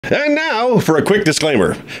And now for a quick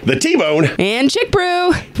disclaimer. The T-Bone and Chick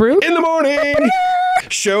Brew in the morning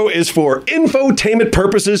show is for infotainment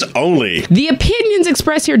purposes only. The opinions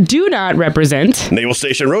expressed here do not represent Naval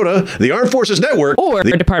Station Rhoda, the Armed Forces Network, or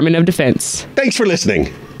the Department of Defense. Thanks for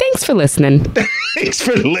listening. Thanks for listening. Thanks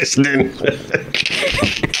for listening.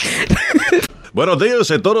 Buenos dias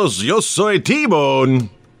a todos. Yo soy T-Bone.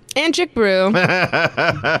 And Chick Brew. Or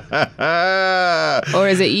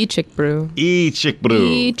is it E-Chick Brew? E-Chick Brew.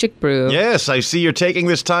 E-Chick Brew. Yes, I see you're taking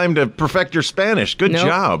this time to perfect your Spanish. Good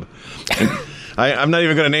job. I'm not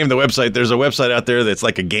even going to name the website. There's a website out there that's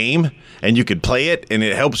like a game, and you could play it, and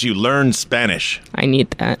it helps you learn Spanish. I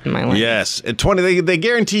need that in my life. Yes. They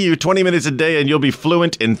guarantee you 20 minutes a day, and you'll be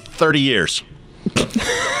fluent in 30 years.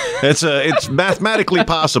 It's mathematically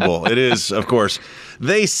possible. It is, of course.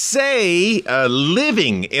 They say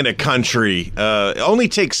living in a country only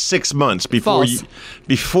takes 6 months before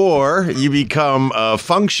you become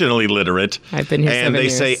functionally literate. I've been here 7 years. And they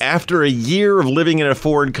say after a year of living in a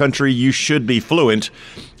foreign country, you should be fluent.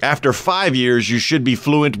 After 5 years, you should be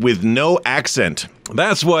fluent with no accent.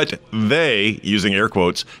 That's what they, using air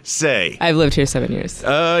quotes, say. I've lived here 7 years.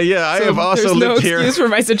 Yeah, I have also lived here. There's no excuse for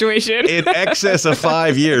my situation. In excess of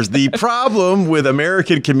 5 years. The problem with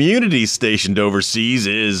American communities stationed overseas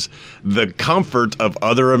is the comfort of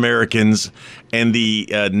other Americans and the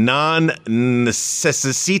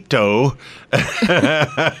non-necessito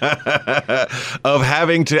of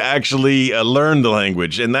having to actually learn the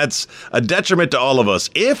language. And that's a detriment to all of us.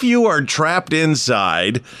 If you are trapped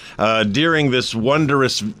inside during this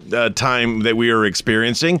wondrous time that we are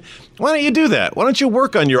experiencing, why don't you do that? Why don't you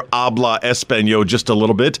work on your habla español just a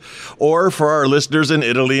little bit? Or for our listeners in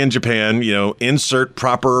Italy and Japan, insert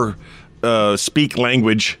proper speak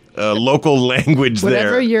language, local language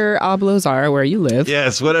whatever there. Your hablos are where you live.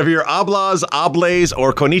 Yes, whatever your hablas, hables,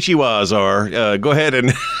 or konnichiwas are, go ahead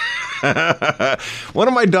and... One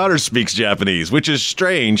of my daughters speaks Japanese, which is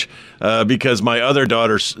strange because my other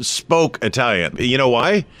daughter spoke Italian. You know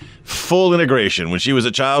why? Full integration. When she was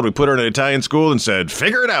a child, we put her in an Italian school and said,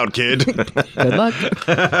 "Figure it out, kid." Good luck.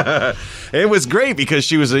 It was great because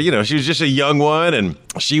she was she was just a young one, and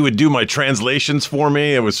she would do my translations for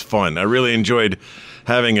me. It was fun. I really enjoyed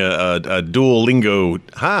having a Duolingo.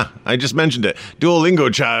 I just mentioned it.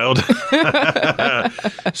 Duolingo child.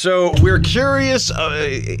 So we're curious.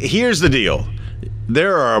 Here's the deal.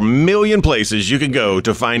 There are a million places you can go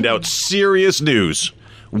to find out serious news.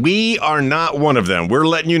 We are not one of them. We're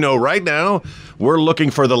letting you know right now, we're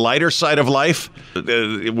looking for the lighter side of life.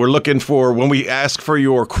 We're looking for, when we ask for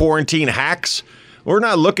your quarantine hacks, we're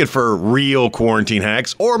not looking for real quarantine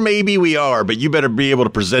hacks. Or maybe we are, but you better be able to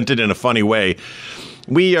present it in a funny way.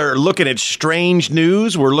 We are looking at strange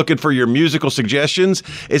news. We're looking for your musical suggestions.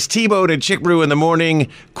 It's T-Bone and Chick Brew in the morning,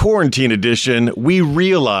 quarantine edition. We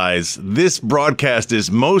realize this broadcast is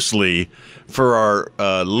mostly for our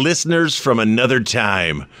listeners from another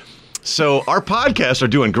time. So our podcasts are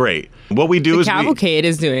doing great. What we do the is Cavalcade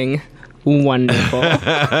is doing wonderful.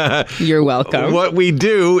 You're welcome. What we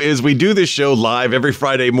do is we do this show live every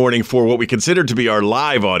Friday morning for what we consider to be our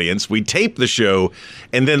live audience. We tape the show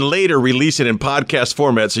and then later release it in podcast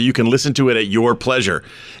format so you can listen to it at your pleasure.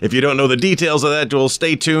 If you don't know the details of that, well,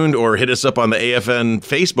 stay tuned or hit us up on the AFN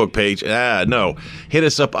Facebook page. Hit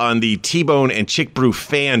us up on the T-Bone and Chick Brew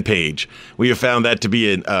fan page. We have found that to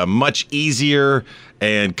be a much easier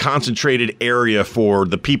and concentrated area for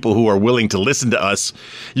the people who are willing to listen to us.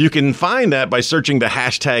 You can find that by searching the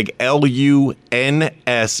hashtag LUNSB.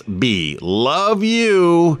 Love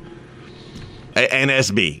you.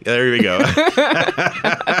 NSB. There we go.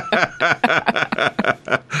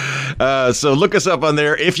 So look us up on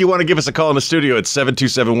there. If you want to give us a call in the studio, it's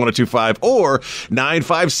 727-1025 or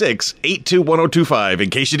 956-821025. In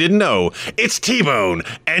case you didn't know, it's T-Bone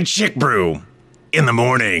and Chick Brew in the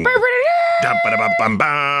morning.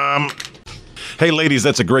 Hey, ladies,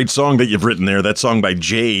 that's a great song that you've written there. That song by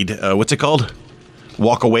Jade. What's it called?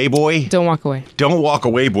 Walk Away Boy? Don't Walk Away. Don't Walk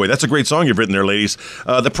Away Boy. That's a great song you've written there, ladies.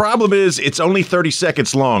 The problem is it's only 30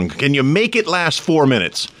 seconds long. Can you make it last 4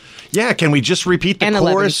 minutes? Yeah, can we just repeat the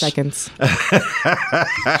chorus? 11 seconds.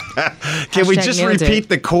 Can we just repeat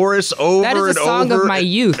the chorus over and over? That is a song of my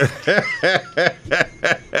youth.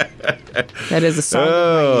 That is a song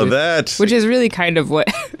of my youth. Which is really kind of what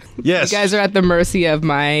Yes. You guys are at the mercy of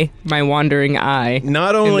my wandering eye.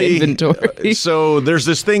 Not only in the inventory. So there's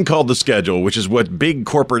this thing called the schedule, which is what big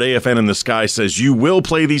corporate AFN in the sky says. You will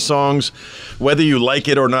play these songs, whether you like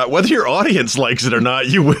it or not, whether your audience likes it or not.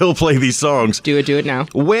 You will play these songs. Do it now.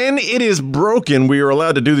 When it is broken, we are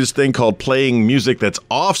allowed to do this thing called playing music that's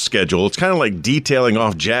off schedule. It's kind of like detailing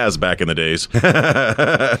off jazz back in the days.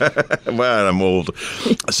 Well, I'm old.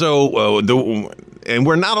 So and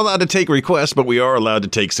we're not allowed to take requests, but we are allowed to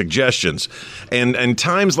take suggestions. And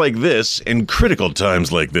times like this, in critical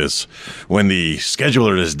times like this, when the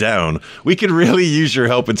scheduler is down, we could really use your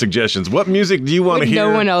help and suggestions. What music do you want to hear?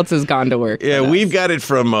 No one else has gone to work. Yeah, we've got it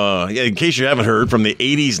from, in case you haven't heard, from the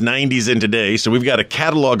 80s, 90s, and today. So we've got a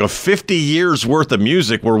catalog of 50 years worth of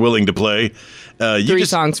music we're willing to play. Three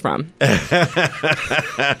songs from.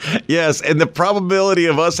 Yes, and the probability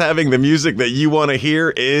of us having the music that you want to hear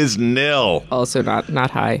is nil. Also not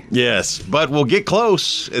high. Yes, but we'll get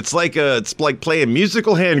close. It's like playing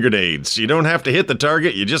musical hand grenades. You don't have to hit the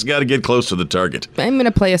target. You just got to get close to the target. I'm going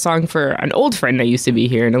to play a song for an old friend that used to be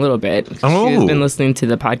here in a little bit. Oh. She's been listening to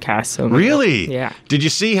the podcast. So Really? Yeah. Did you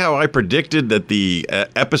see how I predicted that the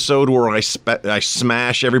episode where I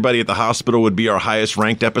smash everybody at the hospital would be our highest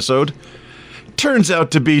ranked episode? Turns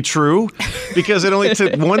out to be true, because it only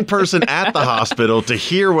took one person at the hospital to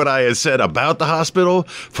hear what I had said about the hospital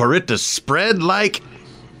for it to spread like,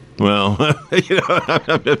 well, you know.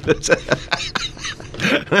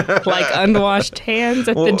 Like unwashed hands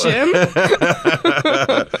at the gym?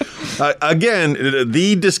 Again,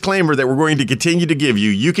 the disclaimer that we're going to continue to give you,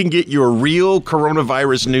 you can get your real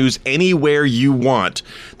coronavirus news anywhere you want.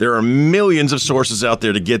 There are millions of sources out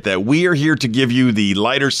there to get that. We are here to give you the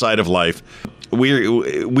lighter side of life.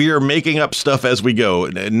 We are making up stuff as we go,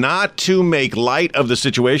 not to make light of the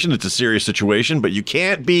situation. It's a serious situation, but you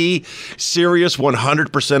can't be serious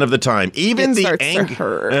 100% of the time. Even the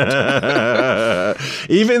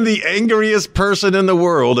even the angriest person in the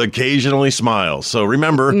world occasionally smiles. So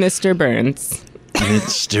remember, Mr. Burns.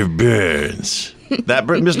 Mr. Burns. That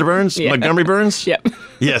Mr. Burns? Yeah. Montgomery Burns? Yep.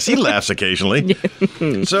 Yes, he laughs occasionally.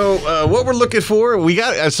 So what we're looking for, we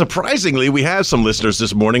got, surprisingly, we have some listeners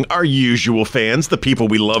this morning, our usual fans, the people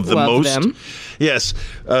we love the most. Them. Yes.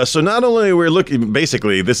 So not only are we looking,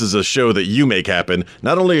 basically, this is a show that you make happen.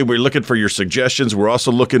 Not only are we looking for your suggestions, we're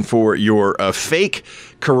also looking for your fake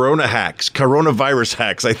coronavirus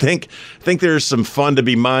hacks. I think there's some fun to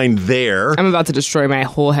be mined there. I'm about to destroy my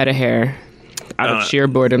whole head of hair out of sheer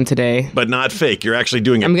boredom today. But not fake. You're actually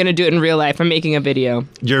doing it. I'm going to do it in real life. I'm making a video.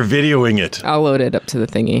 You're videoing it. I'll load it up to the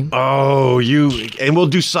thingy. Oh, and we'll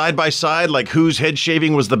do side by side, like whose head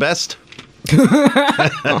shaving was the best?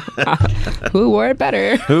 Who wore it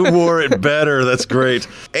better? Who wore it better? That's great.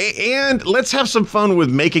 And let's have some fun with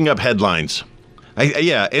making up headlines.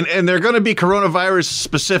 And they're going to be coronavirus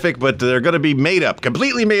specific, but they're going to be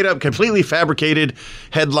completely fabricated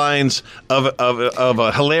headlines of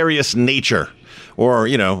a hilarious nature. Or,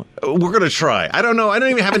 you know, we're going to try. I don't know. I don't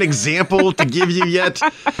even have an example to give you yet,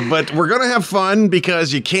 but we're going to have fun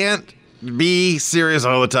because you can't be serious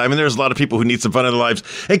all the time. And there's a lot of people who need some fun in their lives.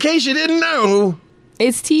 In case you didn't know,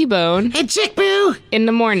 it's T-Bone. Hey, Chick Boo. In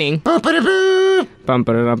the morning. Bum-ba-da-boo.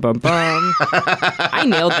 Bum-ba-da-bum-bum-bum. I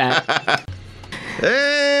nailed that.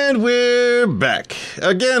 And we're back.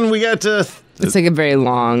 Again, we got to... It's like a very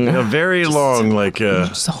long,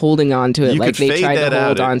 just holding on to it, like they tried to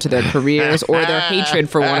hold on to their careers or their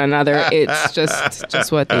hatred for one another. It's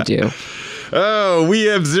just what they do. Oh, we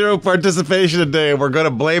have zero participation today, and we're going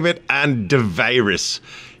to blame it on the virus.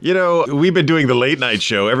 You know, we've been doing the late night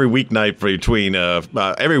show every weeknight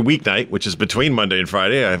which is between Monday and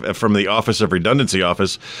Friday, from the Office of Redundancy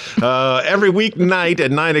office. Every weeknight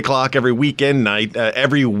at 9 o'clock, every weekend night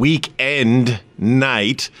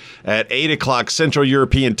at 8 o'clock Central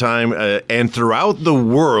European Time. And throughout the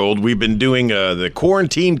world, we've been doing the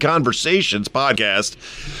Quarantine Conversations podcast,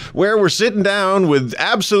 where we're sitting down with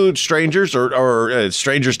absolute strangers, or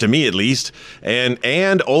strangers to me at least,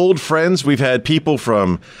 and old friends. We've had people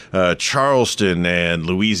from Charleston and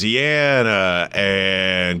Louisiana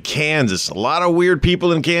and Kansas. A lot of weird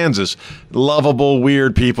people in Kansas. Lovable,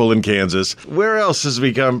 weird people in Kansas. Where else has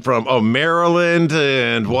we come from? Oh, Maryland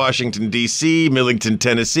and Washington, D.C., Millington,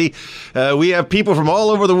 Tennessee. We have people from all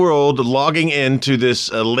over the world logging into this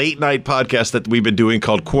late night podcast that we've been doing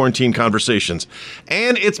called Quarantine Conversations.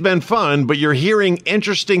 And it's been fun, but you're hearing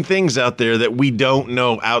interesting things out there that we don't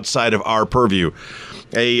know outside of our purview.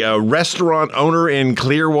 A restaurant owner in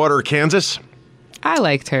Clearwater, Kansas. I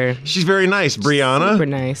liked her. She's very nice, Brianna. Super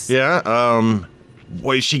nice. Yeah.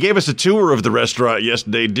 She gave us a tour of the restaurant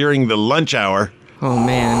yesterday during the lunch hour. Oh,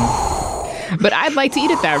 man. But I'd like to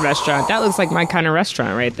eat at that restaurant. That looks like my kind of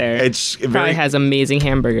restaurant right there. It's probably has amazing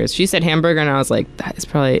hamburgers. She said hamburger, and I was like, that is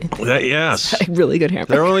probably yes, really good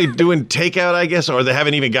hamburger. They're only doing takeout, I guess, or they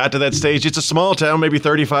haven't even got to that stage. It's a small town, maybe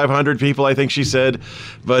 3,500 people, I think she said,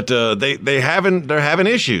 but they're having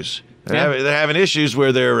issues. They're having issues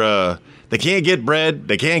where they can't get bread,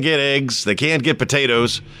 they can't get eggs, they can't get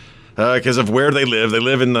potatoes. Because of where they live. They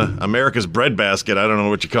live in the America's breadbasket. I don't know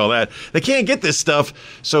what you call that. They can't get this stuff.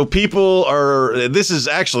 So people are, this is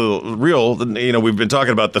actually real. You know, we've been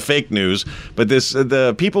talking about the fake news, but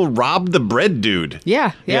the people robbed the bread dude.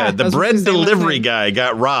 Yeah. The bread delivery guy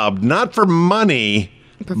got robbed, not for money,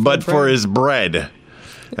 but for his bread.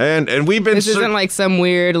 And we've been. This isn't like some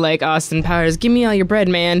weird like Austin Powers. Give me all your bread,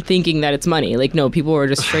 man. Thinking that it's money. Like no, people were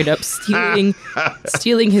just straight up stealing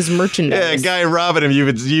his merchandise. Yeah, a guy robbing him.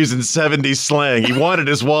 You've been using 70s slang. He wanted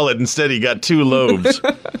his wallet. Instead, he got 2 loaves.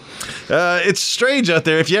 It's strange out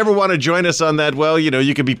there. If you ever want to join us on that, well, you know,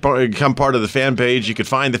 you can become part of the fan page. You could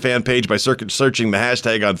find the fan page by searching the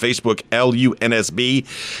hashtag on Facebook,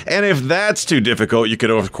 LUNSB. And if that's too difficult, you could,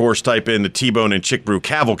 of course, type in the T-Bone and Chick Brew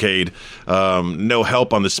Cavalcade. No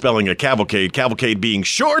help on the spelling of cavalcade. Cavalcade being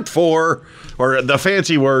short for, or the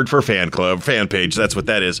fancy word for fan club, fan page. That's what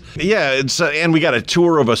that is. Yeah, and we got a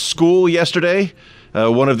tour of a school yesterday.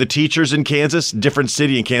 One of the teachers in Kansas, different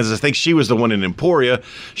city in Kansas, I think she was the one in Emporia.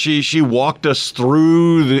 She walked us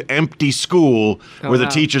through the empty school where the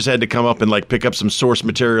teachers had to come up and like pick up some source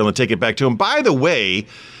material and take it back to them. By the way,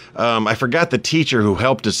 I forgot the teacher who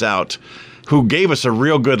helped us out, who gave us a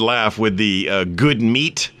real good laugh with the Good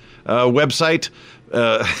Meat website.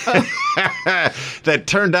 That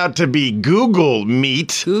turned out to be Google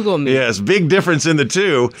Meet. Google Meet. Yes, big difference in the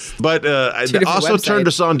two. But it also turned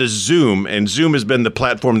us on to Zoom, and Zoom has been the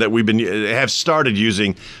platform that we've been have started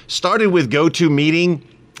using. Started with GoToMeeting,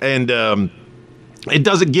 and it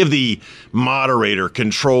doesn't give the moderator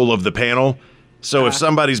control of the panel. So if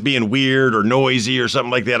somebody's being weird or noisy or something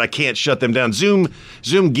like that, I can't shut them down. Zoom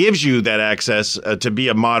gives you that access to be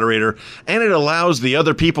a moderator, and it allows the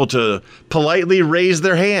other people to politely raise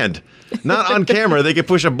their hand. Not on camera. They can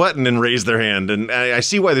push a button and raise their hand. And I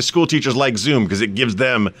see why the school teachers like Zoom, because it gives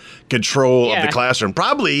them control of the classroom.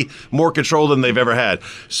 Probably more control than they've ever had.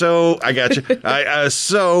 So I got you.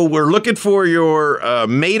 So we're looking for your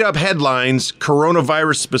made-up headlines,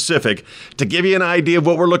 coronavirus specific, to give you an idea of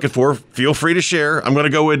what we're looking for. Feel free to share. I'm going to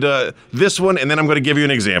go with this one, and then I'm going to give you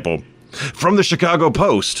an example. From the Chicago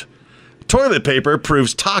Post, toilet paper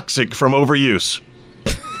proves toxic from overuse.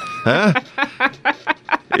 Huh?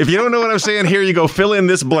 If you don't know what I'm saying, here you go. Fill in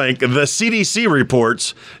this blank. The CDC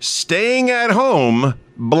reports staying at home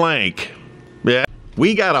blank. Yeah.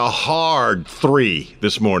 We got a hard 3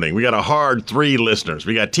 this morning. We got a hard 3 listeners.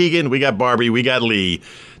 We got Tegan, we got Barbie, we got Lee.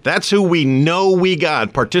 That's who we know we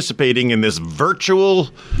got participating in this virtual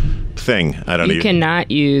thing. You cannot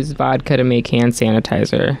use vodka to make hand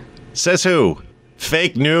sanitizer. Says who?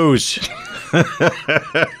 Fake news.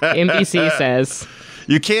 NBC says.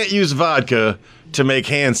 You can't use vodka to make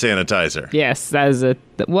hand sanitizer. Yes, that is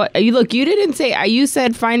what. Look, you didn't say. You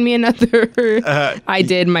said find me another. I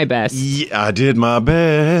did my best. Yeah, I did my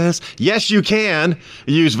best. Yes, you can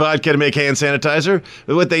use vodka to make hand sanitizer.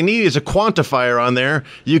 What they need is a quantifier on there.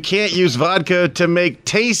 You can't use vodka to make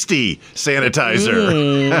tasty sanitizer.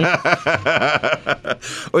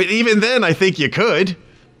 Even then, I think you could.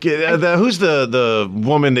 Who's the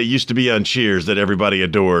woman that used to be on Cheers that everybody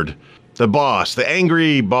adored? The boss, the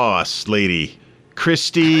angry boss lady.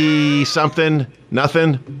 Christy something,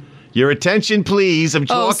 nothing. Your attention, please. I'm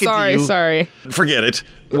talking to you. Sorry. Forget it.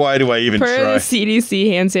 Why do I even try? Per the CDC,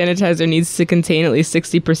 hand sanitizer needs to contain at least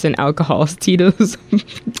 60% alcohol. Tito's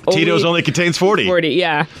only contains 40. 40,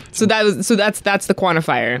 yeah. So that's the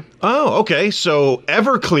quantifier. Oh, okay. So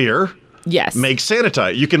Everclear. Yes. Makes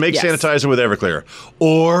sanitizer. You can make sanitizer with Everclear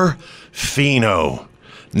or Fino.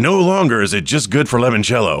 No longer is it just good for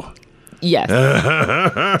limoncello. Yes.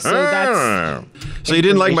 So you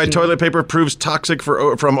didn't like my toilet paper proves toxic from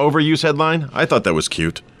overuse headline? I thought that was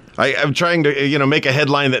cute. I'm trying to make a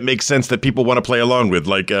headline that makes sense that people want to play along with.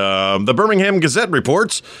 Like the Birmingham Gazette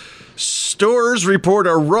reports, stores report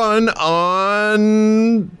a run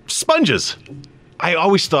on sponges. I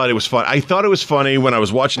always thought it was fun. I thought it was funny when I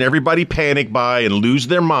was watching everybody panic buy and lose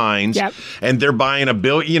their minds. Yep. And they're buying a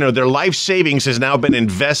bill. Their life savings has now been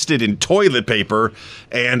invested in toilet paper.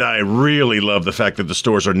 And I really love the fact that the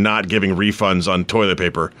stores are not giving refunds on toilet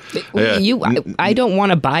paper. I don't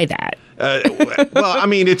want to buy that. Well, I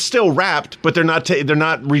mean, it's still wrapped, but they're not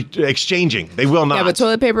exchanging. They will not. Yeah, but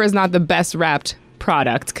toilet paper is not the best wrapped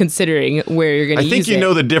product considering where you're going to use it. I think you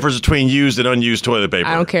know the difference between used and unused toilet paper.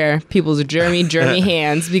 I don't care. People's germy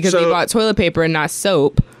hands because they bought toilet paper and not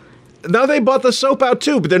soap. No, they bought the soap out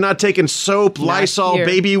too, but they're not taking soap, Lysol, here.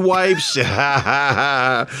 baby wipes. So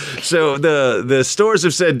the stores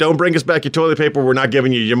have said, don't bring us back your toilet paper. We're not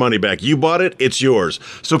giving you your money back. You bought it, it's yours.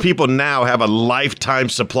 So people now have a lifetime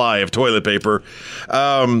supply of toilet paper.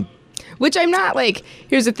 Which I'm not like,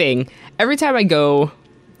 here's the thing. Every time I go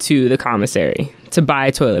to the commissary to buy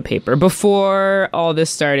toilet paper, before all this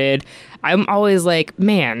started, I'm always like,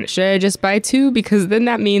 man, should I just buy 2? Because then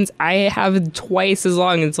that means I have twice as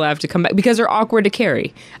long until I have to come back because they're awkward to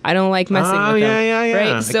carry. I don't like messing with them. Yeah. Right?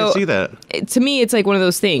 I can see that. To me, it's like one of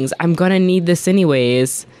those things. I'm going to need this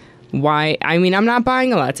anyways. Why? I mean, I'm not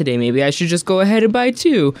buying a lot today. Maybe I should just go ahead and buy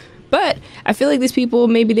 2. But I feel like these people,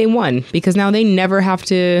 maybe they won because now they never have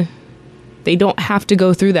to, they don't have to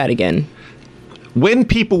go through that again. When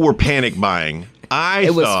people were panic buying,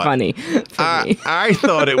 It was funny for me. I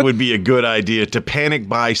thought it would be a good idea to panic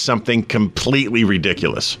buy something completely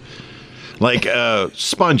ridiculous, like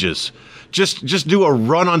sponges. Just do a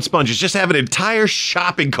run on sponges. Just have an entire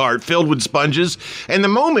shopping cart filled with sponges. And the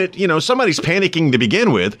moment, somebody's panicking to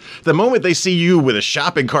begin with, the moment they see you with a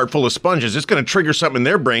shopping cart full of sponges, it's going to trigger something in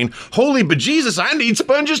their brain. Holy bejesus, I need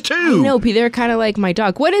sponges too. No, P, they're kind of like my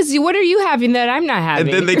dog. What are you having that I'm not having?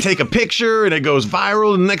 And then they take a picture and it goes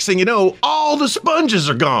viral. And the next thing you know, all the sponges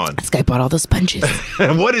are gone. This guy bought all the sponges.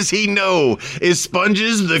 And what does he know? Is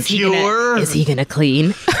sponges the cure? Is he going to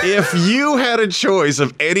clean? If you had a choice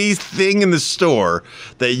of anything in the store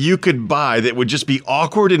that you could buy that would just be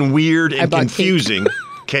awkward and weird and confusing,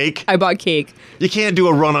 cake. I bought cake. You can't do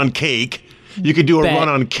a run on cake. You could do a run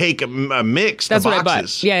on cake mix. That's what I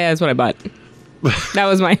bought. Yeah, that's what I bought. That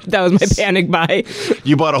was my panic buy.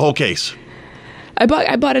 You bought a whole case. I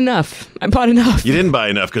bought enough. You didn't buy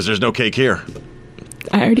enough because there's no cake here.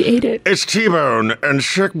 I already ate it. It's T-Bone and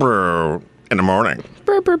Chick Brew in the morning.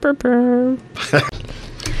 Brr, brr, brr, brr.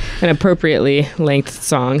 An appropriately length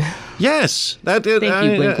song. Yes. Thank you,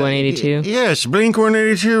 Blink-182. Yes,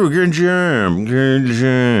 Blink-182. Good job. Good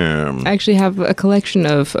job. I actually have a collection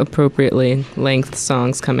of appropriately length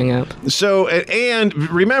songs coming up. So, and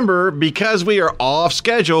remember, because we are off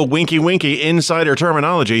schedule, winky winky insider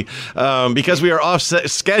terminology, because we are off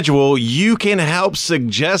schedule, you can help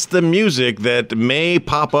suggest the music that may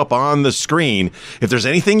pop up on the screen. If there's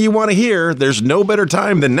anything you want to hear, there's no better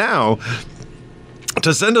time than now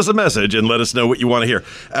to send us a message and let us know what you want to hear.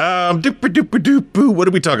 What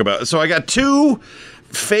did we talk about? So I got 2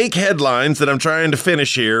 fake headlines that I'm trying to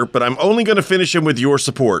finish here, but I'm only going to finish them with your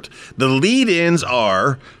support. The lead-ins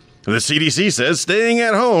are, the CDC says, staying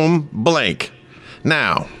at home, blank.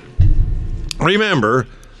 Now, remember,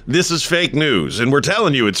 this is fake news, and we're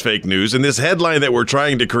telling you it's fake news, and this headline that we're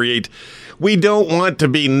trying to create, we don't want to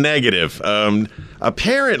be negative.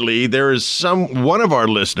 Apparently, there is one of our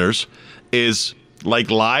listeners is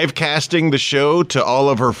like live casting the show to all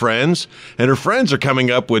of her friends, and her friends are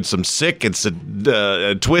coming up with some sick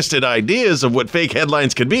and twisted ideas of what fake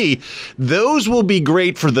headlines could be. Those will be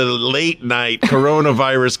great for the late night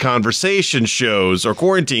coronavirus conversation shows or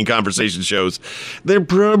quarantine conversation shows. They're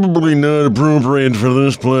probably not appropriate for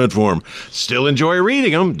this platform. Still enjoy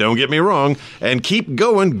reading them, don't get me wrong, and keep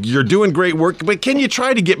going. You're doing great work, but can you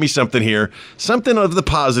try to get me something here? Something of the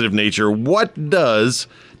positive nature. What does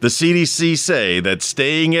the CDC say that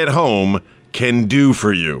staying at home can do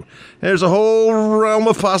for you? There's a whole realm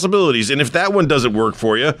of possibilities. And if that one doesn't work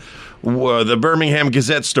for you, the Birmingham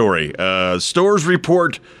Gazette story. Stores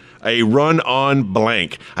report a run on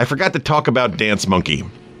blank. I forgot to talk about Dance Monkey.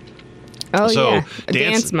 Oh, so, yeah.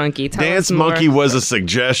 Dance Monkey. Dance Monkey was a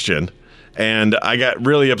suggestion. And I got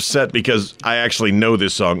really upset because I actually know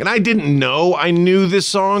this song. And I didn't know I knew this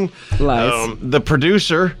song. Lies. The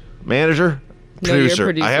producer, manager, producer. No, you're a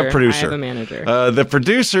producer. I have producer. I have a manager. The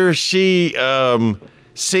producer, she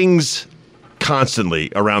sings constantly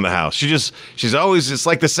around the house. She's always, it's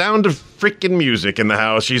like the sound of freaking music in the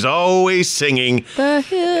house. She's always singing. The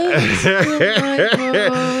hills.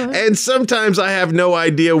 And sometimes I have no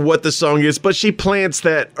idea what the song is, but she plants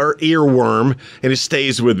that earworm and it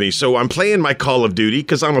stays with me. So I'm playing my Call of Duty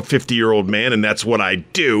because I'm a 50-year-old man and that's what I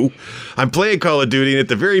do. I'm playing Call of Duty, and at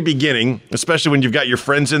the very beginning, especially when you've got your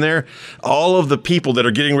friends in there, all of the people that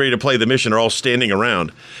are getting ready to play the mission are all standing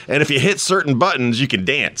around. And if you hit certain buttons, you can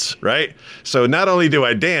dance, right? So not only do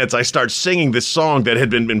I dance, I start singing this song that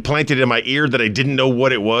had been planted in my ear that I didn't know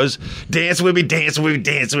what it was. Dance with me, dance with me,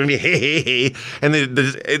 dance with me, hey, hey, hey. And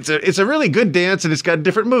it's a really good dance, and it's got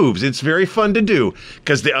different moves. It's very fun to do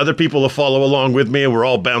because the other people will follow along with me, and we're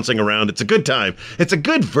all bouncing around. It's a good time. It's a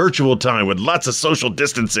good virtual time with lots of social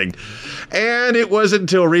distancing. And it wasn't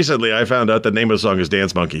until recently I found out the name of the song is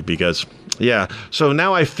Dance Monkey because, yeah. So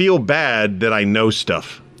now I feel bad that I know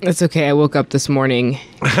stuff. It's okay. I woke up this morning.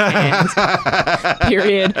 And,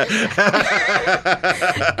 period.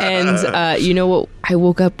 And you know what? I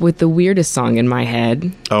woke up with the weirdest song in my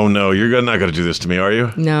head. Oh, no. You're not going to do this to me, are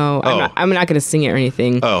you? No. I'm not going to sing it or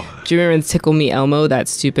anything. Oh. Do you remember Tickle Me Elmo, that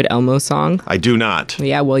stupid Elmo song? I do not.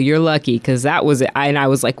 Yeah, well, you're lucky because that was it. And I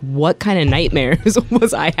was like, what kind of nightmares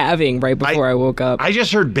was I having right before I woke up? I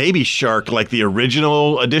just heard Baby Shark, like the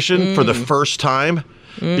original edition, for the first time.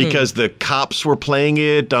 Because the cops were playing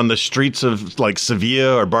it on the streets of like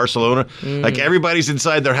Sevilla or Barcelona. Like everybody's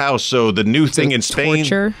inside their house. So the new thing in Spain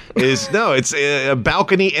is it's a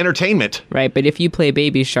balcony entertainment. Right. But if you play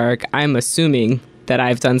Baby Shark, I'm assuming that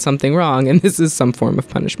I've done something wrong and this is some form of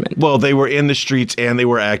punishment. Well, they were in the streets and they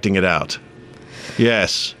were acting it out.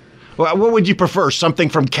 Yes. Well, what would you prefer? Something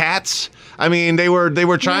from Cats? I mean, they were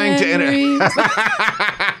trying to enter.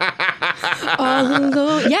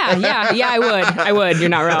 Yeah, I would. You're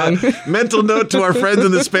not wrong. Mental note to our friends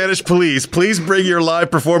in the Spanish police. Please bring your live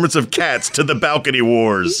performance of Cats to the balcony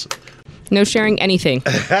wars. No sharing anything.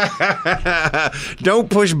 Don't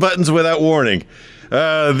push buttons without warning.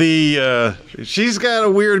 She's got a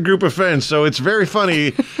weird group of friends, so it's very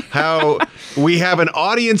funny how we have an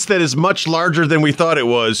audience that is much larger than we thought it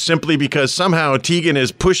was, simply because somehow Tegan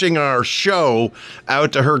is pushing our show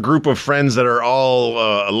out to her group of friends that are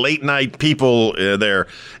all late night people there.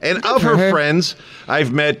 And of her friends,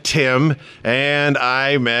 I've met Tim, and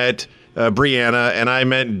I met Brianna, and I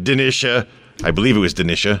met Denisha. I believe it was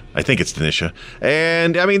Denisha. I think it's Denisha.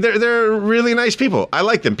 And, I mean, they're really nice people. I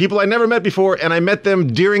like them. People I never met before, and I met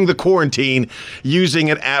them during the quarantine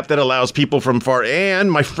using an app that allows people from far.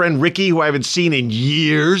 And my friend Ricky, who I haven't seen in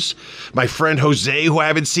years. My friend Jose, who I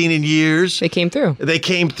haven't seen in years. They came through.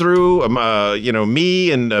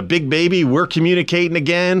 Me and Big Baby, we're communicating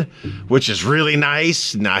again, which is really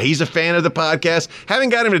nice. Now, he's a fan of the podcast. Haven't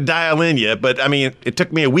got him to dial in yet, but, I mean, it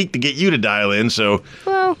took me a week to get you to dial in, so...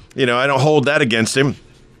 Well... I don't hold that against him.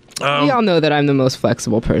 We all know that I'm the most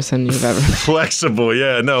flexible person you've ever met. Flexible,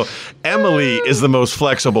 yeah. No, Emily is the most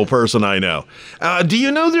flexible person I know. Do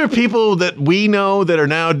you know there are people that we know that are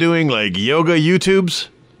now doing like yoga YouTubes?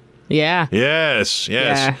 Yeah. Yes.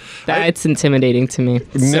 Yeah, it's intimidating to me.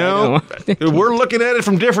 No, we're looking at it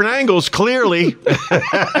from different angles, clearly.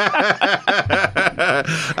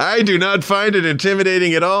 I do not find it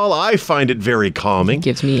intimidating at all. I find it very calming. It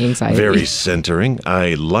gives me anxiety. Very centering.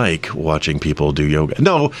 I like watching people do yoga.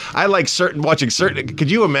 No, I like watching certain. Could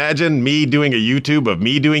you imagine me doing a YouTube of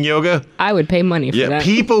me doing yoga? I would pay money for that. Yeah,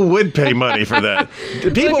 people would pay money for that.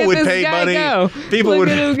 People would pay money. People would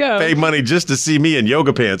pay money just to see me in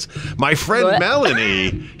yoga pants. My friend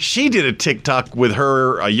Melanie, she did a TikTok with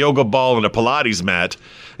a yoga ball and a Pilates mat,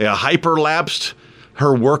 hyperlapsed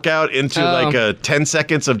her workout into like 10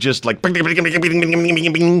 seconds of just like it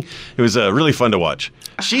was really fun to watch.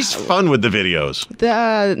 She's fun with the videos.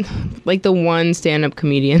 The one stand-up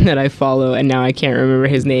comedian that I follow, and now I can't remember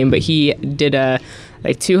his name, but he did a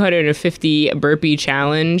 250 burpee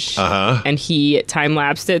challenge, and he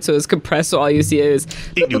time-lapsed it, so it's compressed, so all you see is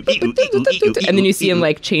and then you see him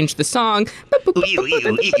like change the song.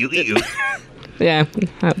 Yeah,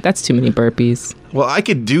 that's too many burpees. Well, I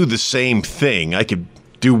could do the same thing. I could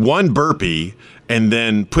do one burpee and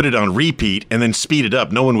then put it on repeat and then speed it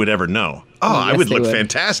up. No one would ever know. I would look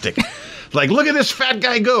fantastic. Like, look at this fat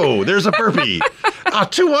guy go. There's a burpee.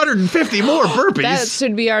 250 more burpees. That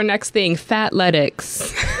should be our next thing.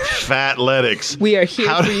 Fatletics. Fatletics. We are here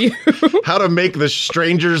for you. How to make the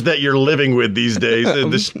strangers that you're living with these days,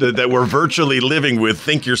 that we're virtually living with,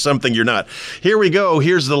 think you're something you're not. Here we go.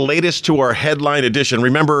 Here's the latest to our headline edition.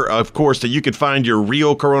 Remember, of course, that you could find your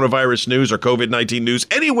real coronavirus news or COVID-19 news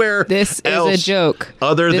anywhere This is a joke.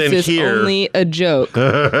 Other than here. This is only a joke.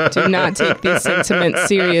 Do not take these sentiments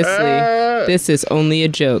seriously. This is only a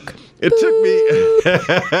joke. It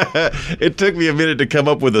took me a minute to come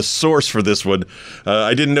up with a source for this one.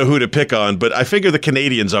 I didn't know who to pick on, but I figure the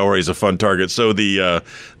Canadians are always a fun target. So the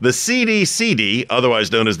CDCD,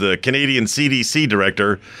 otherwise known as the Canadian CDC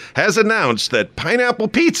director, has announced that pineapple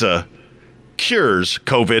pizza cures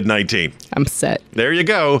COVID-19. I'm set. There you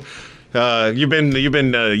go. You've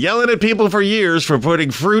been yelling at people for years for putting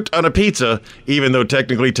fruit on a pizza, even though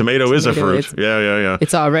technically tomato is a fruit. Yeah.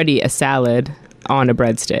 It's already a salad. on a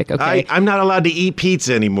breadstick. Okay. I'm not allowed to eat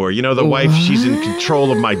pizza anymore. You know, the wife, she's in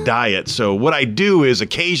control of my diet. So what I do is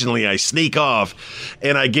occasionally I sneak off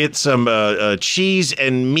and I get some cheese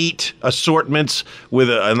and meat assortments with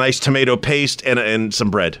a nice tomato paste and some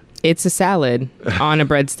bread. It's a salad on a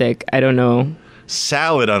breadstick. I don't know.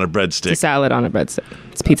 Salad on a breadstick. It's a salad on a breadstick.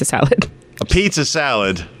 It's pizza salad. A pizza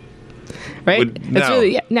salad. Right? That's no.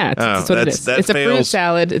 really, that's what it is. It's a fruit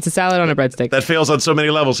salad. It's a salad on a breadstick. That fails on so many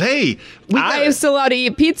levels. Hey, I am still allowed to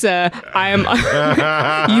eat pizza. I am,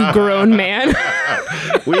 you grown man.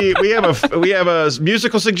 we have a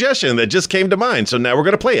musical suggestion that just came to mind, so now we're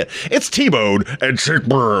gonna play it. It's T-Bone and Chick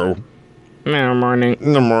Brew. In the morning.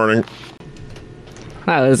 In the morning.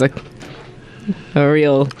 That was a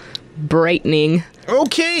real brightening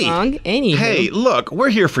okay song. Anywho. Hey, look, we're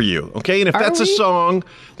here for you, okay? And if that's a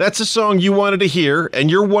song you wanted to hear, and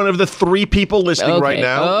you're one of the 3 people listening right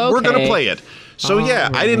now, we're gonna play it. So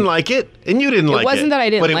I didn't like it, and you didn't like it. It wasn't that I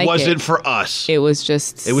didn't like it. But it wasn't for us. It was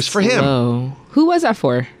just It was for him. Who was that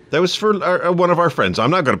for? That was for one of our friends.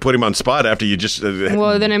 I'm not going to put him on spot after you just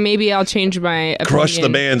well, then maybe I'll change my opinion. Crush the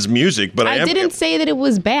band's music. But I didn't say that it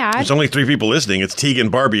was bad. There's only 3 people listening. It's Tegan,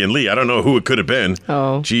 Barbie, and Lee. I don't know who it could have been.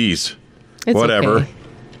 Oh. Jeez. It's whatever. Okay.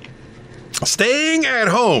 Staying at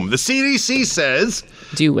home. The CDC says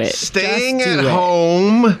do it. Staying at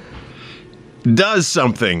home does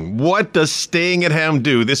something. What does staying at home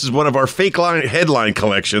do? This is one of our fake headline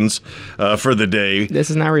collections for the day. This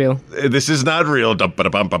is not real. This is not real.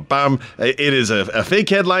 It is a fake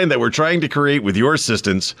headline that we're trying to create with your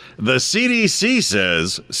assistance. The CDC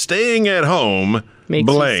says staying at home makes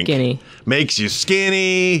blank you skinny. Makes you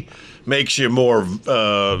skinny. Makes you more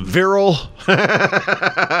virile.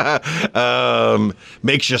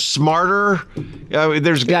 Makes you smarter.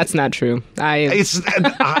 That's not true. It's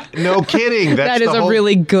no kidding. That is a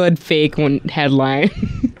really good fake headline.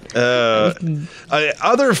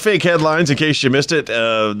 Other fake headlines, in case you missed it.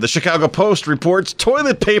 The Chicago Post reports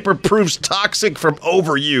toilet paper proves toxic from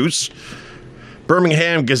overuse.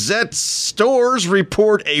 Birmingham Gazette stores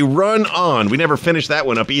report a run on. We never finished that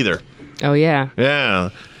one up either. Oh yeah. Yeah.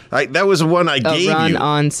 That was one I gave you. A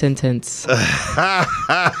run-on sentence.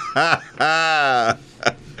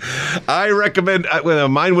 I recommend,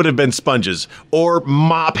 mine would have been sponges or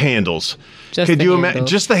mop handles. Could you imagine?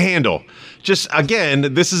 Just the handle. Just,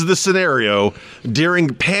 again, this is the scenario.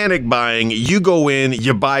 During panic buying, you go in,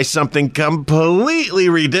 you buy something completely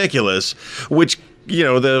ridiculous, which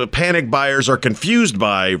the panic buyers are confused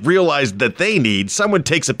by, realize that they need. Someone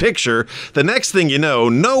takes a picture. The next thing you know,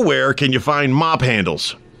 nowhere can you find mop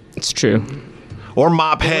handles. It's true. Or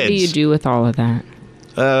mop heads. What do you do with all of that?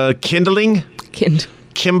 Kindling?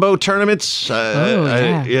 Kimbo tournaments.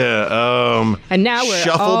 Yeah. And now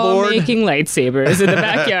we're all making lightsabers in the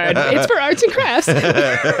backyard. It's for arts and crafts.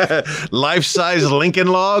 Life-size Lincoln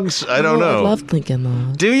Logs? I don't know. I loved Lincoln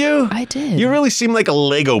Logs. Do you? I did. You really seem like a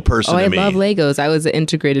Lego person to me. I love Legos. I was an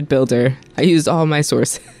integrated builder. I used all my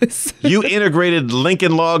sources. You integrated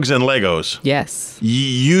Lincoln Logs and Legos? Yes.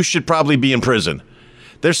 You should probably be in prison.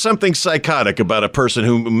 There's something psychotic about a person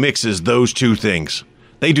who mixes those two things.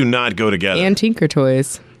 They do not go together. And Tinker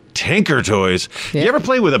Toys. Tinker Toys? Yeah. You ever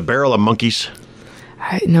play with a barrel of monkeys?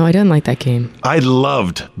 No, I didn't like that game. I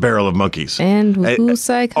loved Barrel of Monkeys. And who's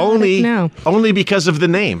psychotic now? Only because of the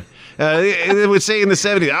name. It would say in the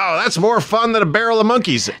 70s, oh, that's more fun than a barrel of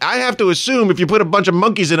monkeys. I have to assume if you put a bunch of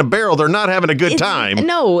monkeys in a barrel, they're not having a good time.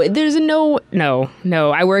 No, there's no.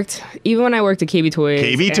 I worked, even when I worked at KB Toys.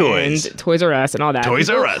 KB Toys. And Toys R Us and all that. Toys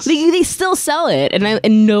R Us. They still sell it,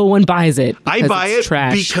 and no one buys it. I buy it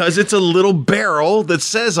trash. because it's a little barrel that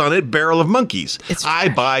says on it, Barrel of Monkeys. I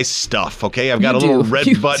buy stuff, okay? I've got a little red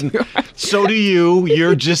button. So do you.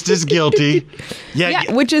 You're just as guilty.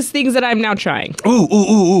 Yeah, which is things that I'm now trying.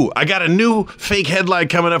 Ooh. I got a new fake headline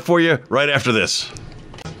coming up for you right after this.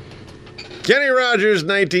 Kenny Rogers,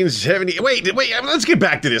 1970. Wait, let's get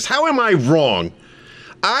back to this. How am I wrong?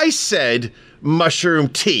 I said mushroom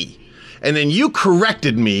tea, and then you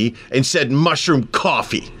corrected me and said mushroom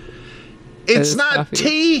coffee. It's not coffee.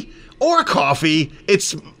 Tea or coffee.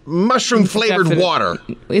 It's mushroom flavored water.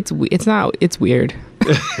 It's weird.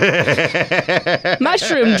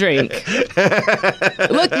 Mushroom drink.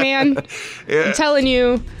 Look, man, I'm telling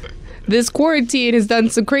you, this quarantine has done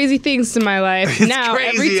some crazy things to my life. Now,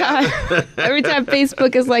 every time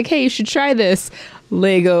Facebook is like, hey, you should try this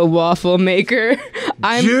Lego waffle maker.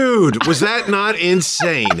 Dude, was that not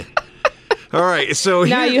insane? All right, so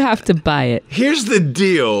now you have to buy it. Here's the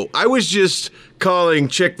deal. I was just calling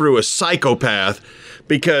Chick Brew a psychopath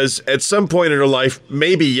because at some point in her life,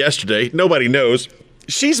 maybe yesterday, nobody knows,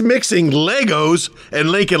 she's mixing Legos and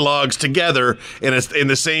Lincoln Logs together in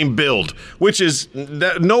the same build, which is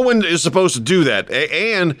that no one is supposed to do that.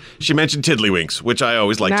 And she mentioned Tiddlywinks, which I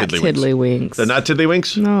always like. Not Tiddlywinks. They're not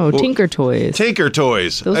Tiddlywinks? No, Tinker Toys. Tinker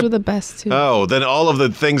Toys. Those were the best too. Oh, then all of the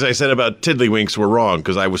things I said about Tiddlywinks were wrong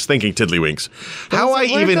because I was thinking Tiddlywinks. How I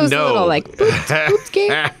even those know? Little, like, boots game?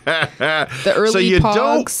 The early So you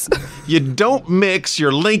Pogs. don't mix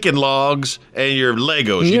your Lincoln Logs and your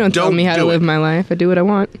Legos. You don't tell me how to live my life. I do what I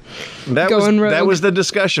want. That was the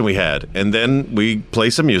discussion we had, and then we play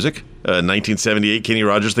some music. 1978, Kenny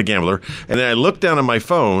Rogers, The Gambler, and then I look down on my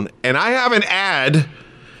phone, and I have an ad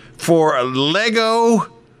for a Lego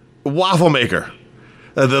waffle maker.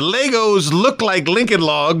 The Legos look like Lincoln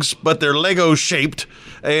Logs, but they're Lego shaped,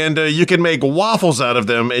 and you can make waffles out of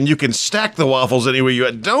them, and you can stack the waffles any way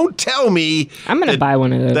you. Don't tell me I'm gonna buy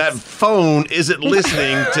one of those. That phone isn't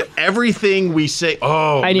listening to everything we say.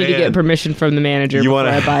 Oh, I need to get permission from the manager before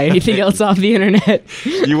I buy buy anything else off the internet.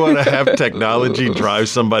 You want to have technology drive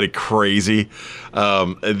somebody crazy.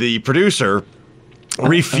 The producer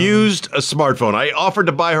refused a smartphone. I offered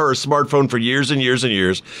to buy her a smartphone for years and years and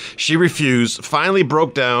years. She refused. Finally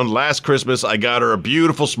broke down. Last Christmas, I got her a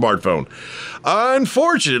beautiful smartphone.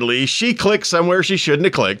 Unfortunately, she clicked somewhere she shouldn't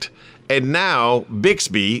have clicked. And now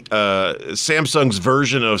Bixby, Samsung's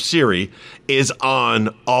version of Siri, is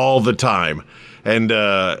on all the time. And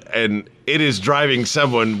it is driving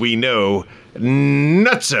someone we know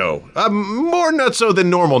nutso. More nutso than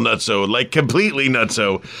normal nutso, like completely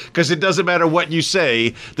nutso, because it doesn't matter what you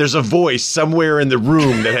say, there's a voice somewhere in the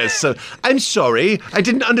room that has I'm sorry, I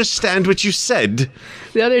didn't understand what you said.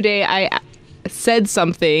 The other day I said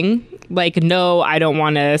something like, no, I don't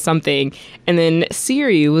want to something, and then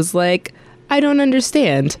Siri was like, I don't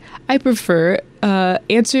understand. I prefer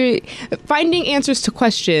finding answers to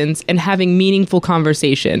questions and having meaningful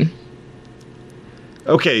conversation.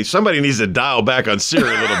 Okay, somebody needs to dial back on Siri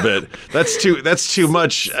a little bit. That's too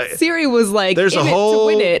much. Siri was like, there's a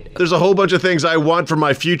whole bunch of things I want from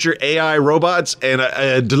my future AI robots, and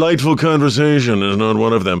a delightful conversation is not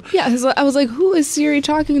one of them. Yeah, I was like, who is Siri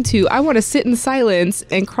talking to? I want to sit in silence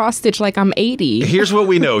and cross stitch like I'm 80. Here's what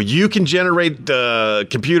we know: you can generate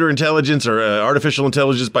computer intelligence or artificial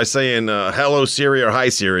intelligence by saying "Hello Siri" or "Hi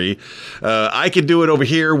Siri." I could do it over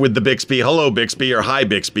here with the Bixby, "Hello Bixby" or "Hi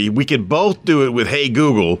Bixby." We could both do it with "Hey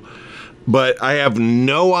Google," but I have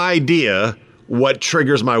no idea what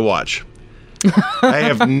triggers my watch. I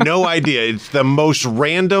have no idea. It's the most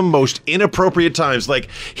random, most inappropriate times. Like,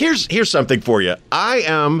 here's something for you. I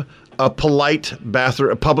am a public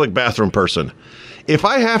bathroom person. If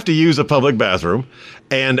I have to use a public bathroom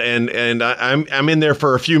and I'm in there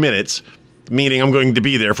for a few minutes, meaning I'm going to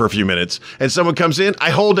be there for a few minutes, and someone comes in,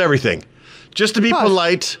 I hold everything. Just to be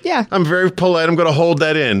polite. Yeah. I'm very polite. I'm going to hold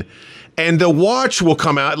that in. And the watch will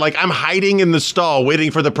come out, like I'm hiding in the stall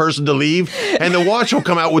waiting for the person to leave, and the watch will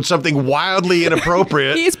come out with something wildly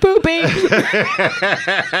inappropriate. He's pooping.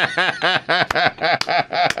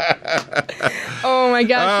 Oh my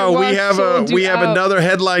gosh. Oh, we have another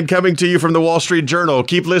headline coming to you from the Wall Street Journal.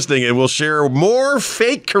 Keep listening, and we'll share more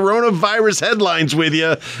fake coronavirus headlines with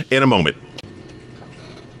you in a moment.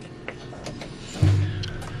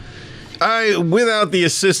 Without the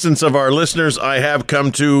assistance of our listeners, I have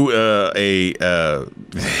come to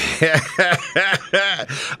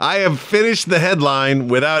I have finished the headline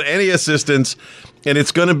without any assistance, and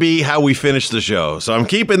it's going to be how we finish the show. So I'm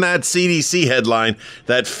keeping that CDC headline,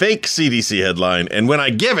 that fake CDC headline, and when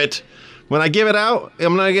I give it out,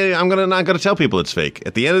 I'm not going to tell people it's fake.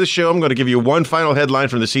 At the end of the show, I'm going to give you one final headline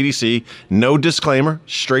from the CDC, no disclaimer,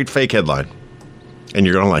 straight fake headline, and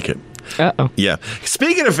you're going to like it. Uh-oh. Yeah.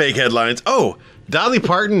 Speaking of fake headlines, Dolly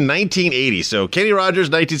Parton, 1980. So Kenny Rogers,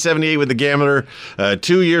 1978 with The Gambler.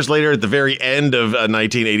 2 years later, at the very end of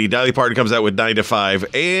 1980, Dolly Parton comes out with 9 to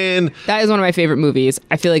 5. And that is one of my favorite movies.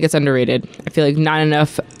 I feel like it's underrated. I feel like not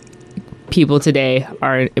enough people today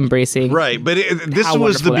are embracing. Right, but this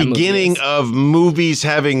was the beginning of movies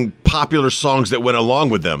having popular songs that went along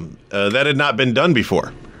with them. That had not been done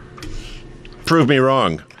before. Prove me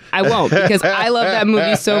wrong. I won't, because I love that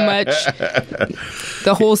movie so much.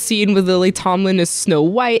 The whole scene with Lily Tomlin as Snow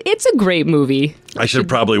White. It's a great movie. I should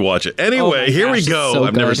probably watch it. Anyway, here we go. So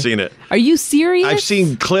I've never seen it. Are you serious? I've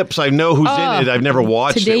seen clips. I know who's in it. I've never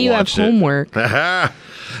watched it. Today you have homework.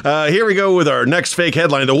 Here we go with our next fake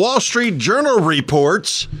headline. The Wall Street Journal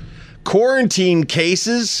reports quarantine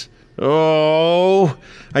cases. Oh,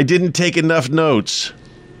 I didn't take enough notes.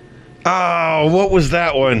 Oh, what was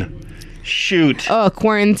that one? Shoot. Oh,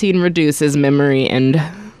 quarantine reduces memory and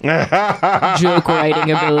joke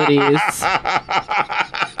writing abilities.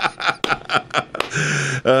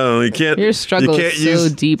 Oh, you can't. Your struggle is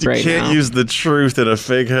so deep right now. You can't use the truth in a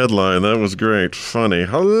fake headline. That was great, funny,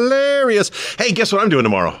 hilarious. Hey, guess what I'm doing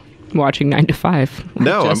tomorrow? Watching 9 to 5.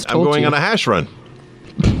 No, I'm going on a hash run.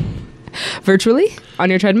 Virtually on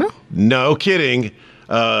your treadmill? No kidding.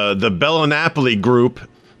 The Bella Napoli group.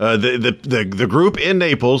 The group in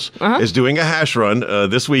Naples is doing a hash run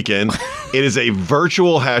this weekend. It is a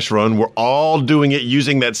virtual hash run. We're all doing it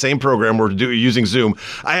using that same program. We're using Zoom.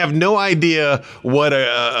 I have no idea what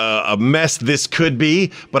a mess this could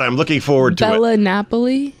be, but I'm looking forward to it. Bella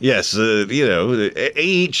Napoli? Yes,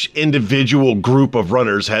 each individual group of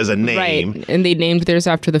runners has a name. Right, and they named theirs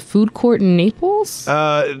after the food court in Naples?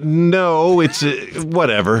 No, it's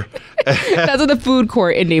whatever. That's what the food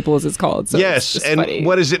court in Naples is called. So yes, and funny.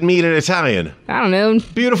 what does it mean in Italian? I don't know.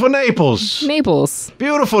 Beautiful Naples. Naples.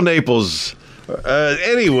 Beautiful Naples.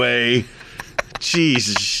 Anyway,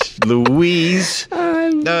 jeez, Louise.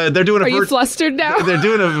 They're doing a. Are you flustered now? They're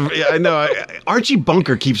doing a. I know. Archie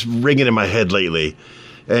Bunker keeps ringing in my head lately,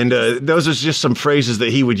 and those are just some phrases that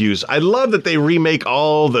he would use. I love that they remake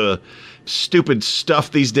all the stupid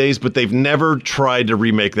stuff these days, but they've never tried to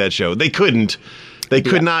remake that show. They couldn't. They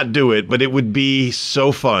could not do it, but it would be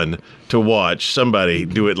so fun to watch somebody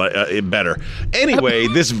do it like better. Anyway,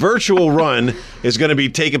 this virtual run is going to be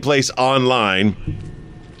taking place online.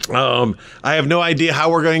 I have no idea how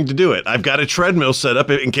we're going to do it. I've got a treadmill set up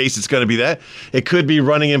in case it's going to be that. It could be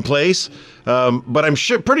running in place, but I'm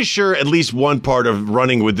pretty sure at least one part of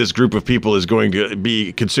running with this group of people is going to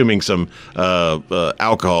be consuming some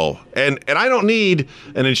alcohol. And I don't need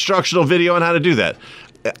an instructional video on how to do that.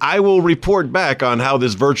 I will report back on how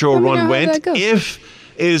this virtual run went. If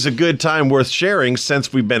it is a good time worth sharing,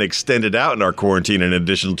 since we've been extended out in our quarantine an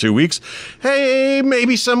additional 2 weeks, hey,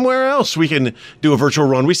 maybe somewhere else we can do a virtual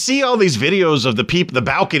run. We see all these videos of the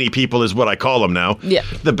balcony people is what I call them now. Yeah.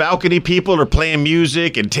 The balcony people are playing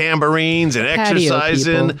music and tambourines and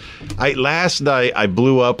exercising. Last night I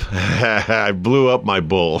blew up I blew up my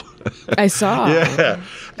bull. I saw. Yeah.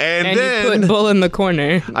 And then you put Bull in the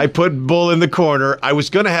corner. I put Bull in the corner. I was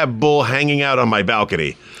going to have Bull hanging out on my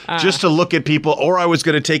balcony just to look at people, or I was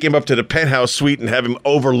going to take him up to the penthouse suite and have him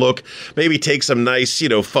overlook, maybe take some nice,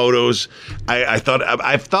 photos. I've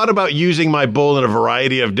thought about using my Bull in a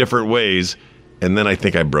variety of different ways, and then I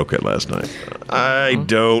think I broke it last night. I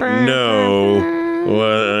don't know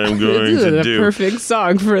what I'm going to do. Perfect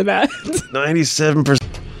song for that. 97%.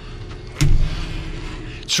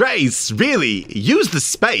 Trace, really, use the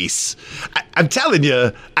space. I'm telling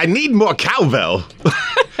you, I need more cowbell.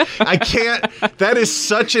 I can't. That is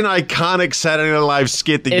such an iconic Saturday Night Live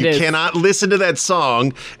skit that you cannot listen to that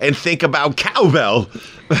song and think about cowbell.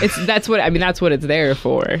 That's what it's there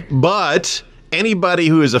for. But anybody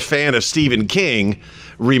who is a fan of Stephen King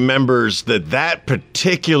remembers that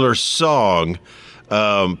particular song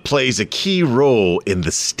plays a key role in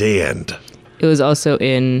The Stand. It was also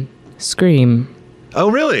in Scream. Oh,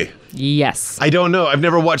 really? Yes. I don't know. I've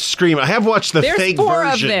never watched Scream. I have watched the fake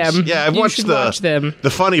versions. There's 4 of them. Yeah, I've watched the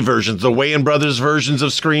funny versions, the Wayans Brothers versions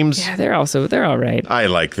of Screams. Yeah, they're all right. I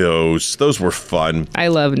like those. Those were fun. I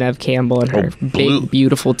love Neve Campbell and her big,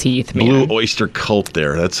 beautiful teeth, man. Blue Oyster Cult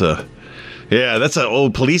there. That's an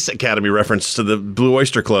old Police Academy reference to the Blue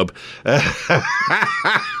Oyster Club.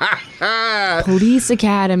 Police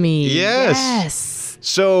Academy. Yes.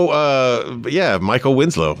 So, Michael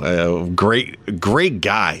Winslow, great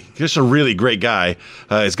guy. Just a really great guy.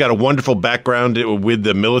 He's got a wonderful background with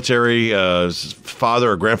the military. His father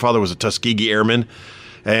or grandfather was a Tuskegee Airman.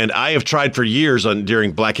 And I have tried for years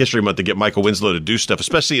during Black History Month to get Michael Winslow to do stuff,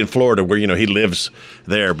 especially in Florida where, he lives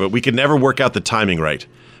there. But we could never work out the timing right.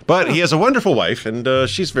 But he has a wonderful wife, and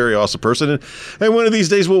she's a very awesome person. And one of these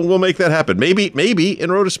days we'll make that happen. Maybe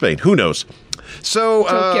in Road to Spain. Who knows? So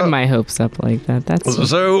don't get my hopes up like that.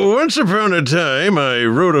 So once upon a time, I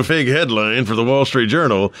wrote a fake headline for the Wall Street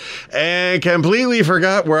Journal and completely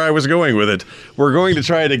forgot where I was going with it. We're going to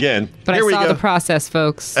try it again. But Here I saw we go. the process,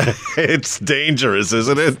 folks. It's dangerous,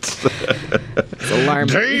 isn't it? It's alarming.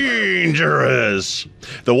 Dangerous.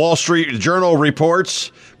 The Wall Street Journal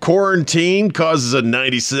reports quarantine causes a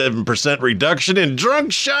 97% reduction in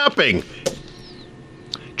drunk shopping.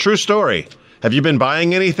 True story. Have you been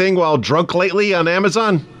buying anything while drunk lately on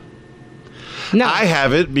Amazon? No. I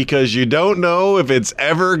haven't, because you don't know if it's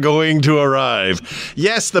ever going to arrive.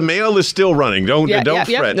 Yes, the mail is still running. Don't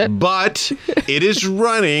fret. But it is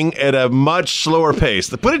running at a much slower pace.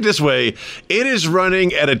 To put it this way, it is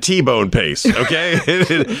running at a T-bone pace, okay?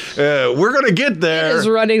 We're going to get there. It is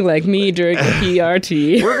running like me during the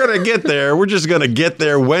PRT. We're going to get there. We're just going to get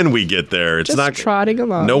there when we get there. It's just not trotting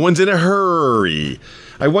along. No one's in a hurry.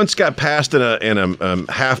 I once got passed in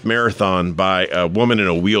a half marathon by a woman in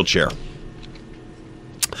a wheelchair.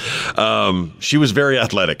 She was very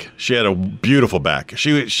athletic. She had a beautiful back.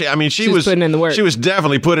 She was putting in the work. She was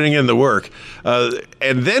definitely putting in the work.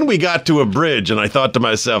 And then we got to a bridge, and I thought to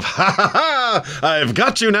myself, ha ha ha, I've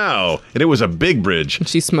got you now. And it was a big bridge.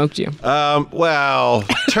 She smoked you. Well,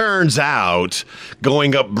 turns out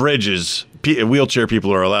going up bridges, wheelchair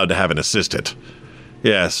people are allowed to have an assistant.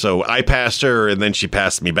 Yeah, so I passed her, and then she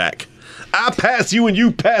passed me back. I passed you, and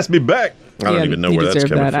you passed me back. I don't even know where that's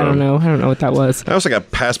coming from. I don't know what that was. I also got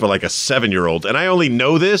passed by like a 7-year-old, and I only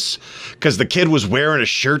know this because the kid was wearing a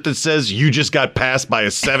shirt that says "You just got passed by a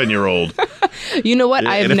 7-year-old." You know what?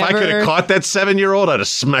 If I could have caught that 7-year-old, I'd have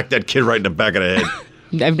smacked that kid right in the back of the head.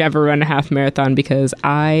 I've never run a half marathon because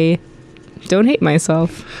I don't hate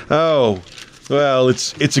myself. Oh, well,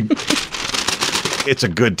 it's a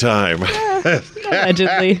good time.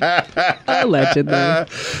 Allegedly.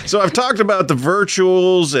 So I've talked about the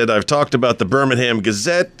virtuals, and I've talked about the Birmingham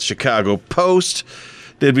Gazette, Chicago Post.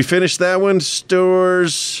 Did we finish that one?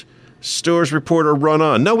 Stores reporter run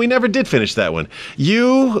on. No, we never did finish that one.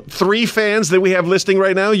 You 3 fans that we have listing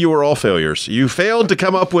right now, you are all failures. You failed to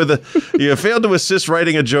come up with you failed to assist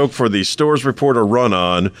writing a joke for the Stores reporter run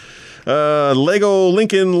on. Lego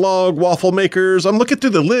Lincoln Log Waffle Makers. I'm looking through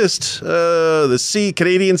the list. The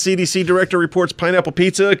Canadian CDC director reports pineapple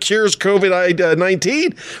pizza cures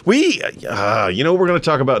COVID-19. You know what we're going to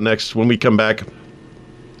talk about next when we come back?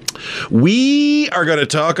 We are going to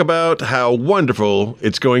talk about how wonderful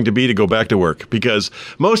it's going to be to go back to work, because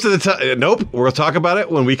most of the time, nope, we'll talk about it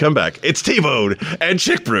when we come back. It's T-Bone and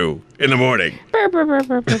Chick Brew in the morning.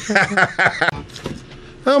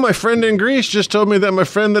 Oh, my friend in Greece just told me that my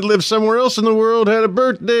friend that lives somewhere else in the world had a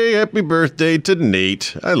birthday. Happy birthday to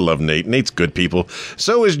Nate. I love Nate. Nate's good people.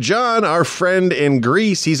 So is John, our friend in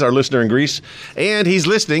Greece. He's our listener in Greece. And he's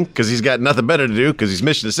listening because he's got nothing better to do because he's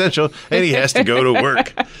Mission Essential and he has to go to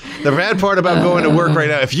work. The bad part about going to work right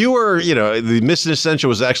now, if you were, the Mission Essential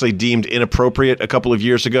was actually deemed inappropriate a couple of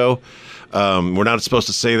years ago. We're not supposed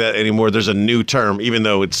to say that anymore. There's a new term, even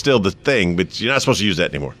though it's still the thing, but you're not supposed to use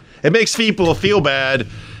that anymore. It makes people feel bad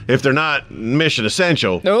if they're not Mission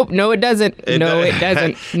Essential. Nope, no, it doesn't. It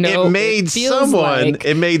doesn't. No, it made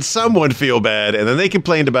someone feel bad, and then they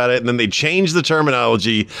complained about it, and then they changed the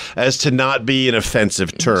terminology as to not be an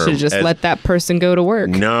offensive term. Should just let that person go to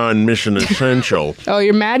work. Non-Mission Essential. Oh,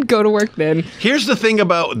 you're mad? Go to work then. Here's the thing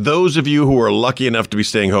about those of you who are lucky enough to be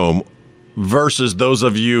staying home versus those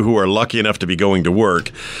of you who are lucky enough to be going to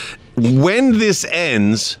work. When this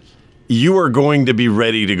ends, you are going to be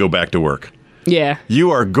ready to go back to work. Yeah.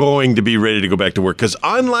 You are going to be ready to go back to work, because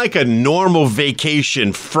unlike a normal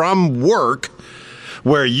vacation from work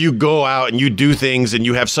where you go out and you do things and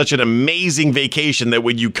you have such an amazing vacation that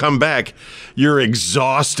when you come back, you're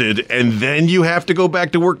exhausted and then you have to go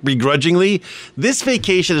back to work begrudgingly, this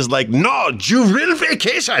vacation is like, no, you real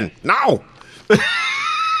vacation. No.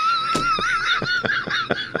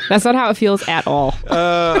 That's not how it feels at all.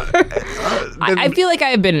 I feel like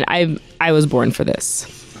I was born for this.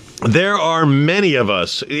 There are many of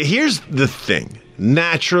us. Here's the thing.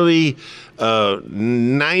 Naturally,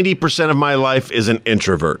 90% of my life is an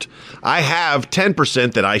introvert. I have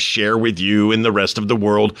 10% that I share with you and the rest of the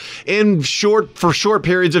world for short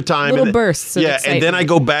periods of time. Little bursts of excitement. And then I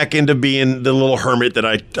go back into being the little hermit that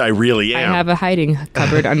I really am. I have a hiding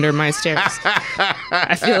cupboard under my stairs.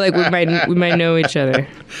 I feel like we might know each other.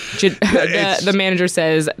 The manager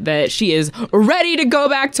says that she is ready to go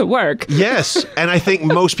back to work. Yes, and I think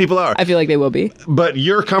most people are. I feel like they will be. But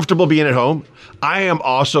you're comfortable being at home. I am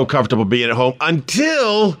also comfortable being at home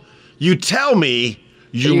until you tell me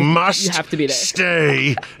you must have to be there.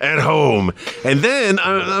 Stay at home. And then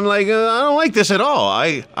I'm like, I don't like this at all.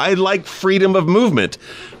 I like freedom of movement.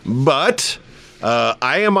 But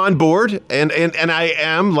I am on board, and I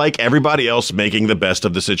am, like everybody else, making the best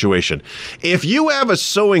of the situation. If you have a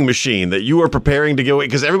sewing machine that you are preparing to go,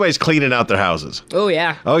 because everybody's cleaning out their houses. Oh,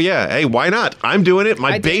 yeah. Oh, yeah. Hey, why not? I'm doing it.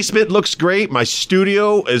 My basement looks great. My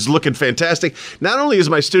studio is looking fantastic. Not only is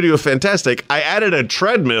my studio fantastic, I added a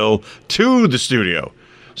treadmill to the studio.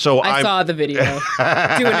 So I saw the video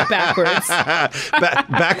doing it backwards.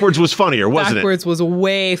 Backwards was funnier, wasn't Backwards was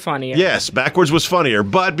way funnier. Yes, backwards was funnier.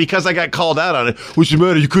 But because I got called out on it, what's the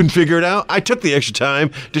matter? You couldn't figure it out? I took the extra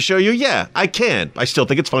time to show you, yeah, I can. I still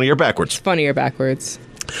think it's funnier backwards. It's funnier backwards.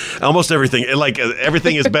 Almost everything.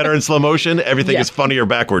 Everything is better in slow motion. Everything Yeah. is funnier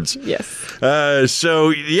backwards. Yes. So,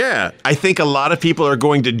 yeah, I think a lot of people are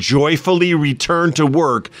going to joyfully return to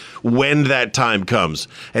work when that time comes.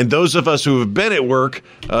 And those of us who have been at work,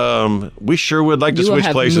 we sure would like to You will switch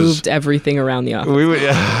have places. moved everything around the office. We would,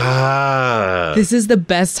 This is the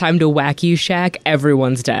best time to wacky shack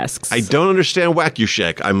everyone's desks. I don't understand Wacky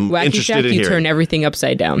Shack. I'm Wacky interested shack, in you hearing. turn everything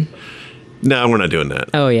upside down. No, we're not doing that.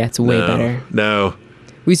 Oh yeah, it's way no, better. No.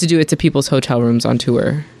 We used to do it to people's hotel rooms on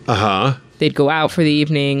tour. Uh-huh. They'd go out for the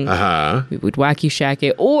evening. Uh-huh. We would wacky shack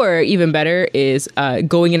it. Or even better is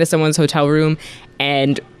going into someone's hotel room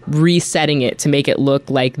and resetting it to make it look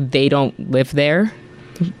like they don't live there.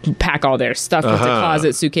 Pack all their stuff into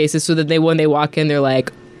closet suitcases so that when they walk in, they're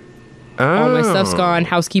like, all my stuff's gone.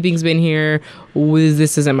 Housekeeping's been here.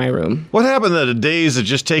 This isn't my room. What happened to the days of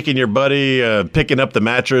just taking your buddy, picking up the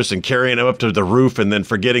mattress and carrying him up to the roof and then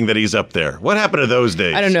forgetting that he's up there? What happened to those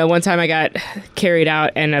days? I don't know. One time I got carried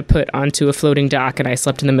out and I put onto a floating dock and I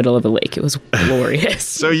slept in the middle of a lake. It was glorious.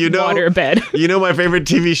 So you know, water bed. You know, my favorite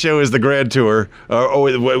TV show is The Grand Tour.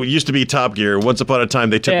 It used to be Top Gear. Once upon a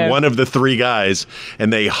time, they took one of the three guys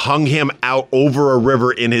and they hung him out over a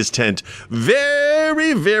river in his tent.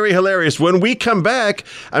 Very, very hilarious. When we come back,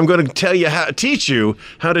 I'm going to teach you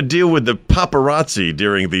how to deal with the paparazzi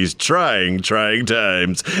during these trying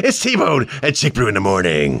times. It's T-Bone at Chick Brew in the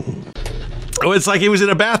Morning. Oh, it's like he was in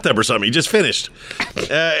a bathtub or something. He just finished.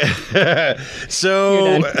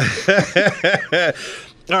 So,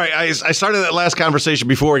 all right, I started that last conversation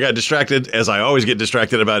before we got distracted, as I always get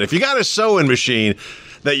distracted about. If you got a sewing machine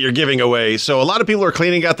that you're giving away, so a lot of people are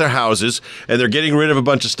cleaning out their houses, and they're getting rid of a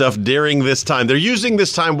bunch of stuff during this time. They're using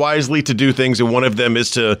this time wisely to do things, and one of them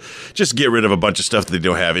is to just get rid of a bunch of stuff that they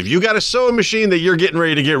don't have. If you got a sewing machine that you're getting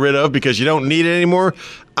ready to get rid of because you don't need it anymore,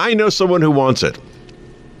 I know someone who wants it.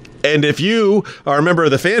 And if you are a member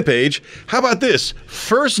of the fan page, how about this?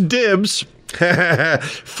 First dibs,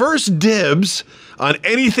 first dibs on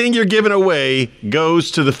anything you're giving away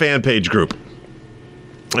goes to the fan page group.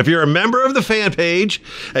 If you're a member of the fan page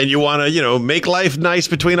and you want to, make life nice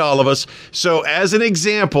between all of us. So as an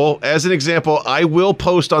example, I will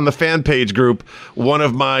post on the fan page group one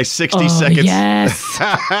of my 60 seconds. Yes.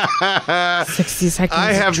 60 seconds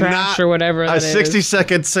I have trash not, or whatever that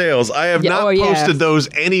 60-second sales. I have not posted those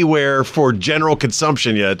anywhere for general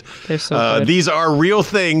consumption yet. They're so good. These are real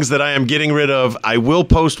things that I am getting rid of. I will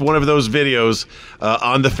post one of those videos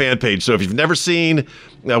on the fan page. So if you've never seen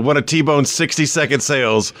one of T-Bone's 60-second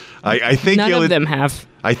sales, I think none of them have.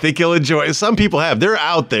 I think you'll enjoy it. Some people have. They're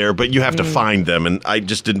out there, but you have to find them, and I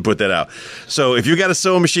just didn't put that out. So if you got a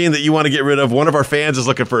sewing machine that you want to get rid of, one of our fans is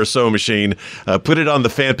looking for a sewing machine, put it on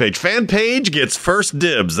the fan page. Fan page gets first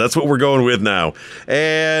dibs. That's what we're going with now.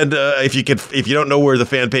 And if you don't know where the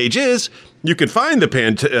fan page is, you can find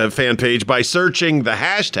the fan page by searching the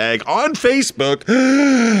hashtag on Facebook,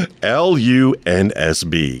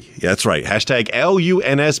 LUNSB. That's right. Hashtag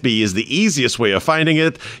LUNSB is the easiest way of finding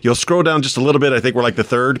it. You'll scroll down just a little bit. I think we're like the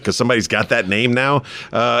third because somebody's got that name now.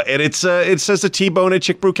 And it says the T-Bone at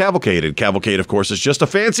Chick Brew Cavalcade. And Cavalcade, of course, is just a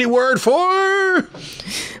fancy word for...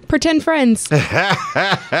 Pretend friends. We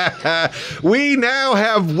now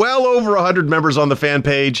have well over 100 members on the fan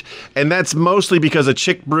page, and that's mostly because of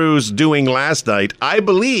Chick Brew's doing last night. I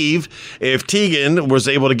believe if Tegan was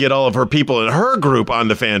able to get all of her people in her group on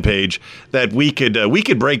the fan page, that we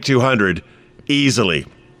could break 200 easily.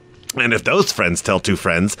 And if those friends tell two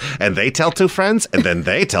friends, and they tell two friends, and then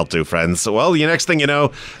they tell two friends, well, the next thing you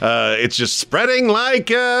know, it's just spreading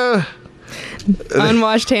like...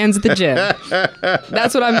 Unwashed hands at the gym.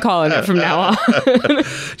 That's what I'm calling it from now on.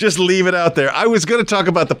 Just leave it out there. I was going to talk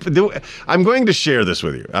about I'm going to share this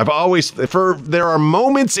with you. There are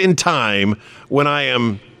moments in time when I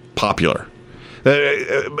am popular.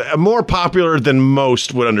 More popular than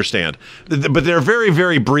most would understand. But they're very,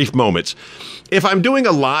 very brief moments. If I'm doing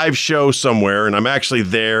a live show somewhere and I'm actually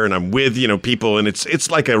there and I'm with, people and it's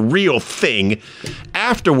like a real thing,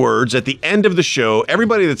 afterwards, at the end of the show,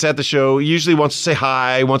 everybody that's at the show usually wants to say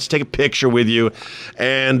hi, wants to take a picture with you.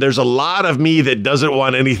 And there's a lot of me that doesn't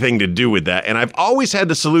want anything to do with that. And I've always had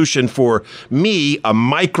the solution for me, a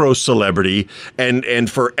micro celebrity, and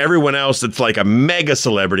for everyone else that's like a mega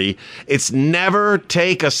celebrity, it's never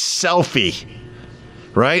take a selfie.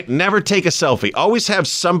 right? Never take a selfie. Always have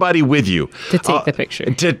somebody with you. To take the picture.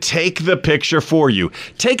 To take the picture for you.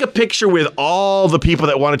 Take a picture with all the people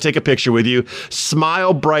that want to take a picture with you.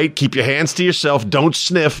 Smile bright. Keep your hands to yourself. Don't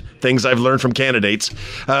sniff. Things I've learned from candidates.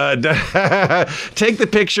 Take the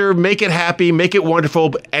picture. Make it happy. Make it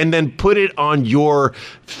wonderful. And then put it on your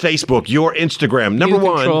Facebook, your Instagram. Number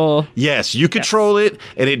one. Control. Yes, you control it,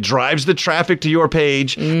 and it drives the traffic to your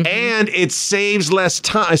page, and it saves less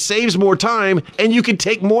time, saves more time, and you can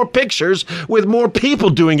take more pictures with more people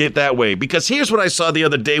doing it that way. Because here's what I saw the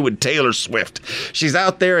other day with Taylor Swift. She's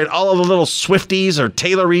out there, and all of the little Swifties or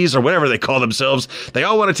Taylories or whatever they call themselves, they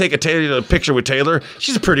all want to take a picture with Taylor.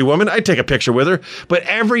 She's a pretty woman. I'd take a picture with her. But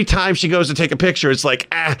every time she goes to take a picture, it's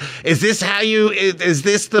like, is this how you? Is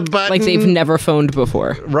this the button? Like they've never phoned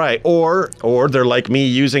before. Right, or they're like me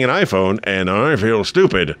using an iPhone, and I feel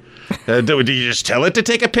stupid. Do you just tell it to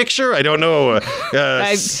take a picture? I don't know.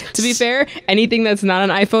 To be fair, anything that's not an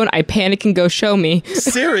iPhone, I panic and go show me.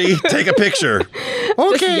 Siri, take a picture.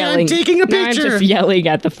 Okay, I'm taking a Now I'm picture. just yelling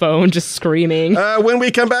at the phone, just screaming. When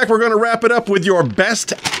we come back, we're going to wrap it up with your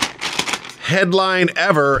best headline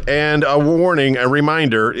ever, and a warning, a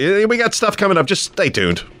reminder. We got stuff coming up. Just stay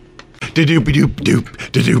tuned. Da-doop-a-doop,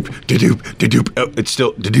 doop, da-doop, da-doop, da-doop. Oh, it's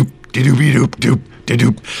still da-doop, da-doop-a-doop, doop,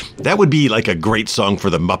 da-doop. That would be like a great song for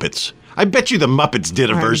the Muppets. I bet you the Muppets did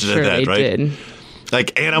a version I'm sure of that, they right? Did.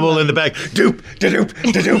 Like Animal in the back. Doop, da-doop,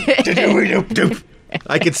 da-doop, da-doop, doop.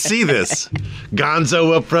 I could see this.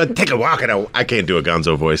 Gonzo up front. Take a walk. I can't do a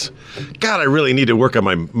Gonzo voice. God, I really need to work on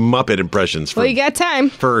my Muppet impressions. Well, you got time.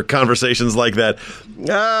 For conversations like that.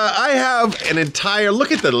 I have an entire,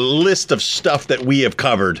 look at the list of stuff that we have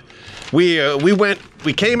covered. We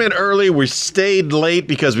came in early, we stayed late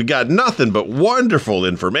because we got nothing but wonderful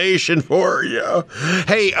information for you.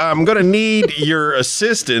 Hey, I'm going to need your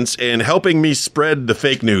assistance in helping me spread the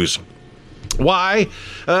fake news. Why?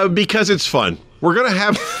 Because it's fun. We're going to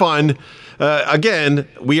have fun. Again,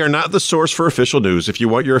 we are not the source for official news. If you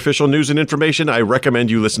want your official news and information, I recommend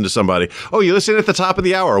you listen to somebody. Oh, you listen at the top of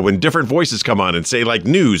the hour when different voices come on and say like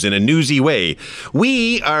news in a newsy way.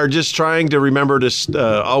 We are just trying to remember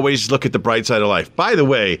to always look at the bright side of life. By the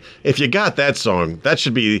way, if you got that song, that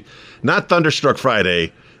should be not Thunderstruck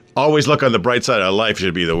Friday. Always look on the bright side of life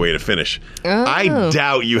should be the way to finish. Oh. I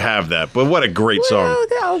doubt you have that, but what a great song.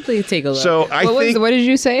 I'll take a look. So what did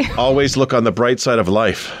you say? Always look on the bright side of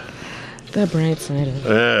life. The bright side of life.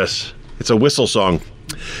 Yes. It's a whistle song.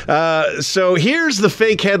 So here's the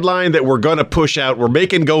fake headline that we're going to push out. We're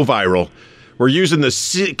making go viral. We're using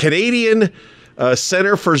the Canadian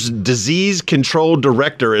Center for Disease Control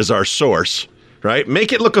Director as our source, right?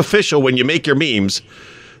 Make it look official when you make your memes.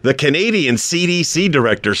 The Canadian CDC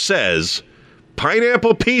director says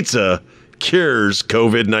pineapple pizza cures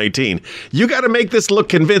COVID-19. You got to make this look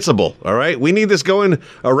convincible, all right? We need this going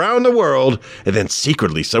around the world, and then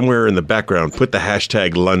secretly, somewhere in the background, put the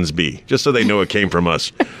hashtag Lunsby, just so they know it came from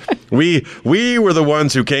us. We were the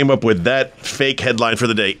ones who came up with that fake headline for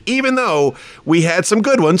the day, even though we had some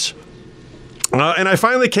good ones. And I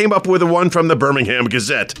finally came up with one from the Birmingham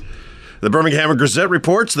Gazette. The Birmingham Gazette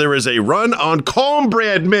reports there is a run on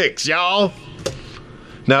cornbread mix, y'all.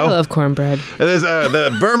 No? I love cornbread.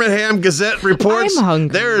 The Birmingham Gazette reports I'm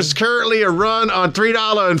hungry. There's currently a run on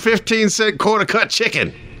 $3.15 quarter cut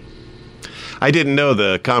chicken. I didn't know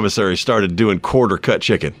the commissary started doing quarter cut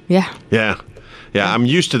chicken. Yeah. Yeah, I'm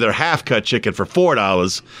used to their half-cut chicken for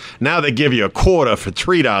 $4. Now they give you a quarter for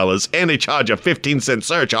 $3, and they charge a 15-cent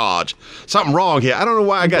surcharge. Something wrong here. I don't know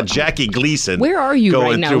why I got Jackie Gleason. Where are you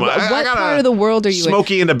right now? What part of the world are you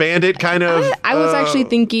Smokey and the Bandit kind of? I was actually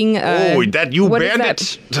thinking... that you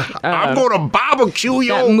bandit? I'm going to barbecue you.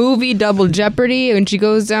 That movie Double Jeopardy, when she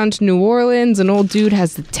goes down to New Orleans, an old dude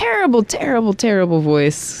has the terrible, terrible, terrible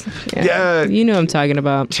voice. Yeah, you know what I'm talking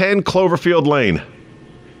about. 10 Cloverfield Lane.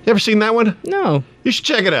 You ever seen that one? No. You should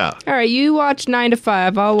check it out. All right, you watch 9 to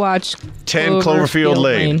 5. I'll watch 10 Cloverfield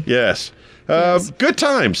Lane. Yes. Good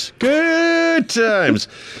times. Good times.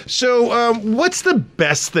 So, what's the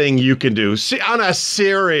best thing you can do? On a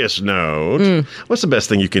serious note, what's the best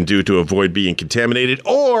thing you can do to avoid being contaminated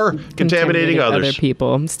or contaminating others? Other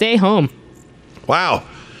people. Stay home. Wow.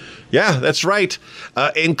 Yeah, that's right.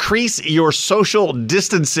 Increase your social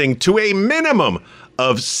distancing to a minimum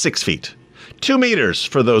of 6 feet. 2 meters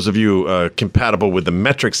for those of you compatible with the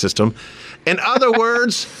metric system. In other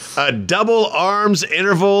words, a double arms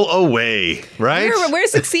interval away, right? We're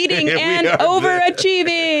succeeding and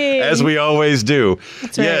overachieving. As we always do.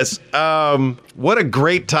 That's right. Yes. What a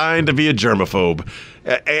great time to be a germaphobe.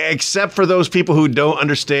 Except for those people who don't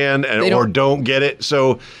understand or don't get it.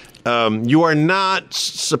 So you are not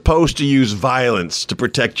supposed to use violence to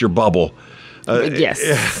protect your bubble.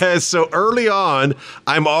 Yes. So early on,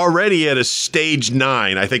 I'm already at a stage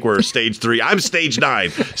 9. I think we're stage 3. I'm stage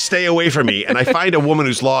 9. Stay away from me. And I find a woman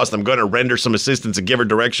who's lost. I'm going to render some assistance and give her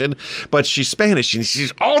direction. But she's Spanish and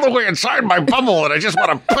she's all the way inside my bubble. And I just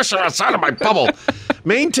want to push her outside of my bubble.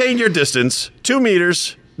 Maintain your distance. 2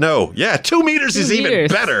 meters. No. Yeah, 2 meters is even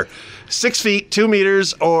better. 6 feet, 2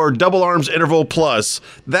 meters, or double arms interval plus.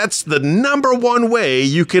 That's the number one way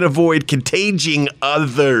you can avoid contaging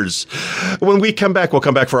others. When we come back, we'll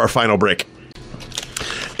come back for our final break.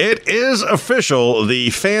 It is official. The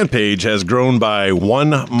fan page has grown by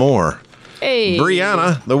one more. Hey.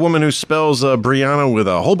 Brianna, the woman who spells Brianna with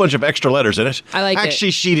a whole bunch of extra letters in it. I like it. Actually,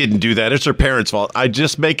 she didn't do that. It's her parents' fault. I'm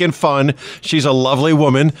just making fun. She's a lovely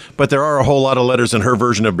woman, but there are a whole lot of letters in her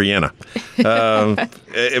version of Brianna.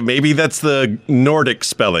 Maybe that's the Nordic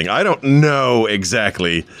spelling. I don't know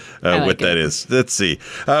exactly what that is. Let's see.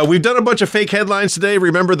 We've done a bunch of fake headlines today.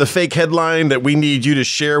 Remember, the fake headline that we need you to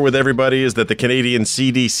share with everybody is that the Canadian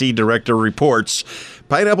CDC director reports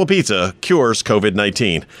pineapple pizza cures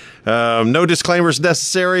COVID-19. No disclaimers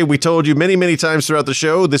necessary. We told you many, many times throughout the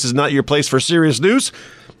show, this is not your place for serious news.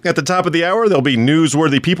 At the top of the hour, there'll be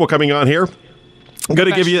newsworthy people coming on here. I'm going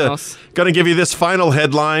to give you this final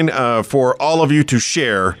headline for all of you to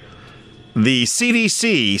share. The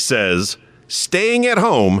CDC says staying at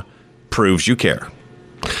home proves you care.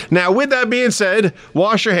 Now, with that being said,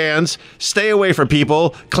 wash your hands, stay away from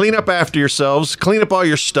people, clean up after yourselves, clean up all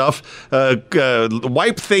your stuff,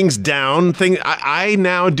 wipe things down. I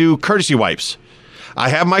now do courtesy wipes. I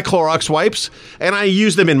have my Clorox wipes, and I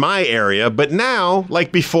use them in my area, but now,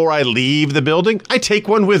 like before I leave the building, I take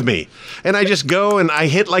one with me. And I just go and I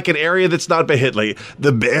hit like an area that's not been hit, like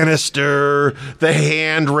the banister, the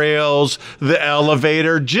handrails, the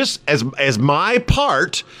elevator, just as my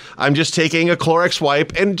part. I'm just taking a Clorox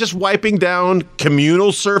wipe and just wiping down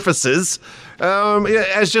communal surfaces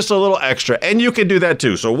as just a little extra. And you can do that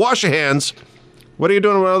too. So wash your hands. What are you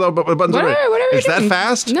doing with the buttons? Whatever Is that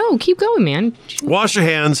fast? No, keep going, man. Wash your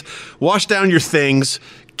hands. Wash down your things.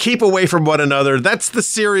 Keep away from one another. That's the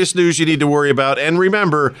serious news you need to worry about. And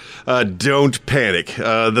remember, don't panic.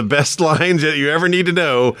 The best lines that you ever need to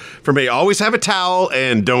know from me: always have a towel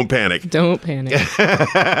and don't panic. Don't panic.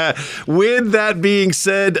 With that being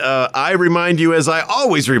said, I remind you, as I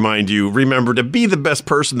always remind you, remember to be the best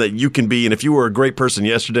person that you can be. And if you were a great person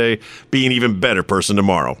yesterday, be an even better person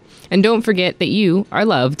tomorrow. And don't forget that you are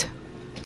loved.